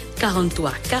 79,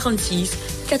 43 46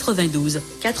 92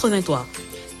 83.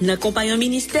 Dans compagnon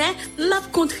ministère, m'a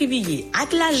contribué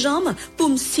avec la jambe pour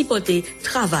me supporter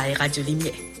travail Radio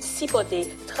Lumière. Supporter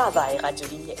travail Radio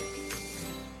Lumière.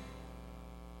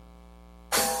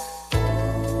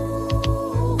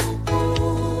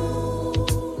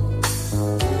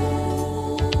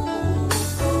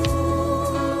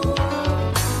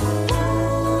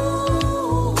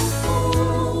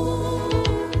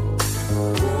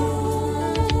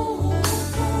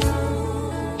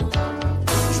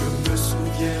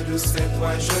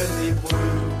 Jeune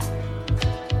hébreu,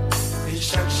 et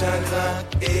chaque chagrin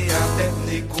est à peine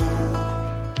l'écho.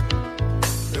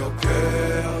 Leur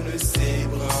cœur ne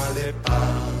s'ébranlait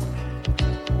pas,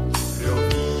 leur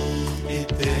vie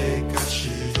était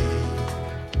cachée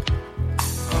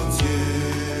en Dieu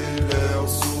leur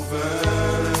sauveur.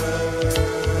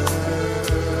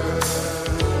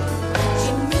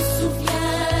 Je me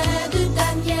souviens de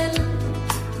Daniel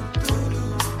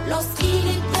lorsqu'il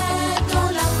était dans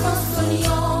la fosse au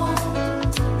lion.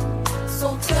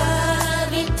 Son cœur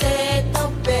était en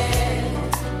paix.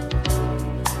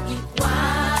 Il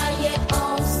croyait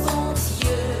en son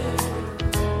Dieu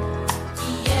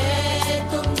qui est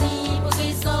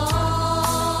omniprésent.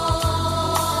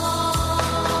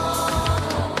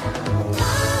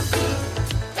 Ma vie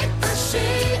est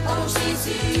cachée en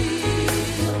Jésus.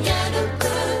 Rien ne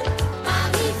peut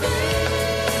m'arriver.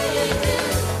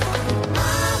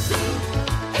 Ma vie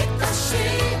est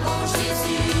cachée en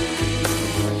Jésus.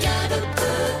 Rien ne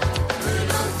peut me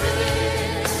l'enlever.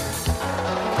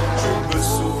 Je me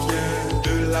souviens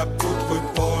de l'apôtre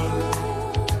Paul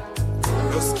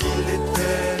lorsqu'il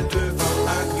était devant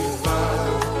Agrippa.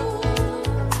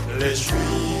 Les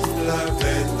Juifs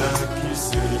l'avaient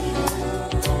accusé.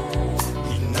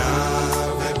 Il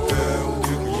n'avait peur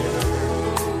de rien.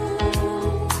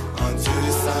 En Dieu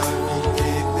sa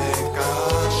vie était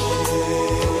cachée.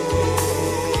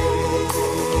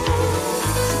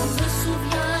 Je me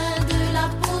souviens de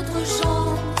l'apôtre Jean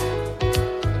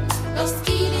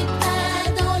lorsqu'il était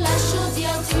dans la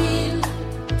chaudière d'huile.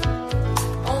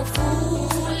 On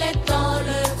voulait tant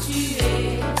le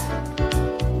tuer,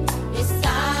 mais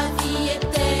sa vie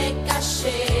était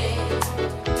cachée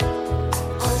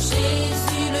en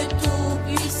Jésus le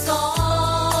Tout-Puissant.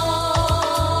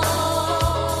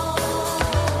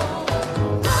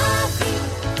 Ma vie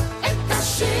est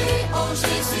cachée en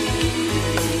Jésus.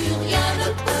 Rien ne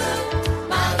peut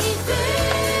m'arriver.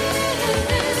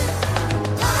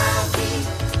 Ma vie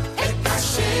est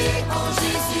cachée en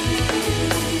Jésus.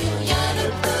 Rien ne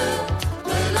peut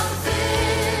me l'enlever.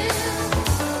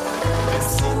 Mais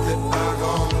si tes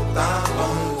parents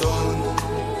t'abandonnent,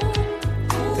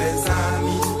 tes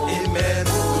amis et même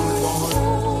tout le monde,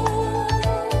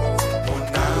 mon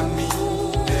ami,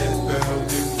 n'aie peur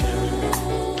de rien.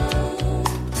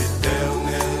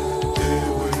 L'Éternel te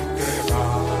recueillera.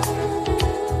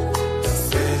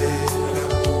 C'est là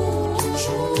pour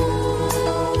toujours.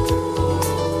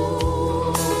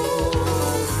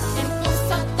 Même quand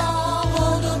Satan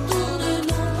rôde autour de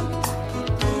nous,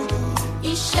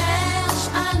 il cherche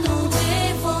à nous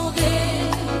dévorer.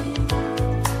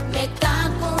 Mets ta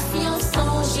confiance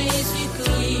en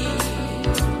Jésus-Christ.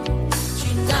 Tu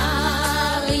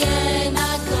n'as rien à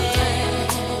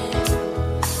craindre.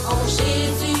 En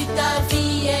Jésus, ta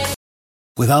vie est.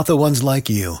 Without the ones like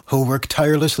you, who work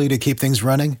tirelessly to keep things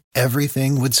running,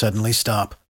 everything would suddenly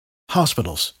stop.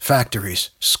 Hospitals, factories,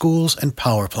 schools, and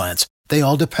power plants, they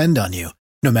all depend on you.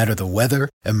 No matter the weather,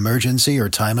 emergency, or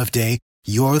time of day,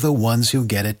 you're the ones who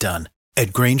get it done.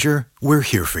 At Grainger, we're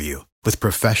here for you with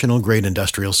professional-grade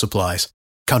industrial supplies.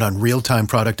 Count on real-time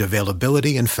product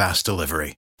availability and fast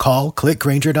delivery. Call, click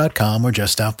Grainger.com, or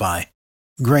just stop by.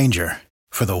 Grainger,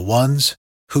 for the ones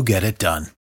who get it done.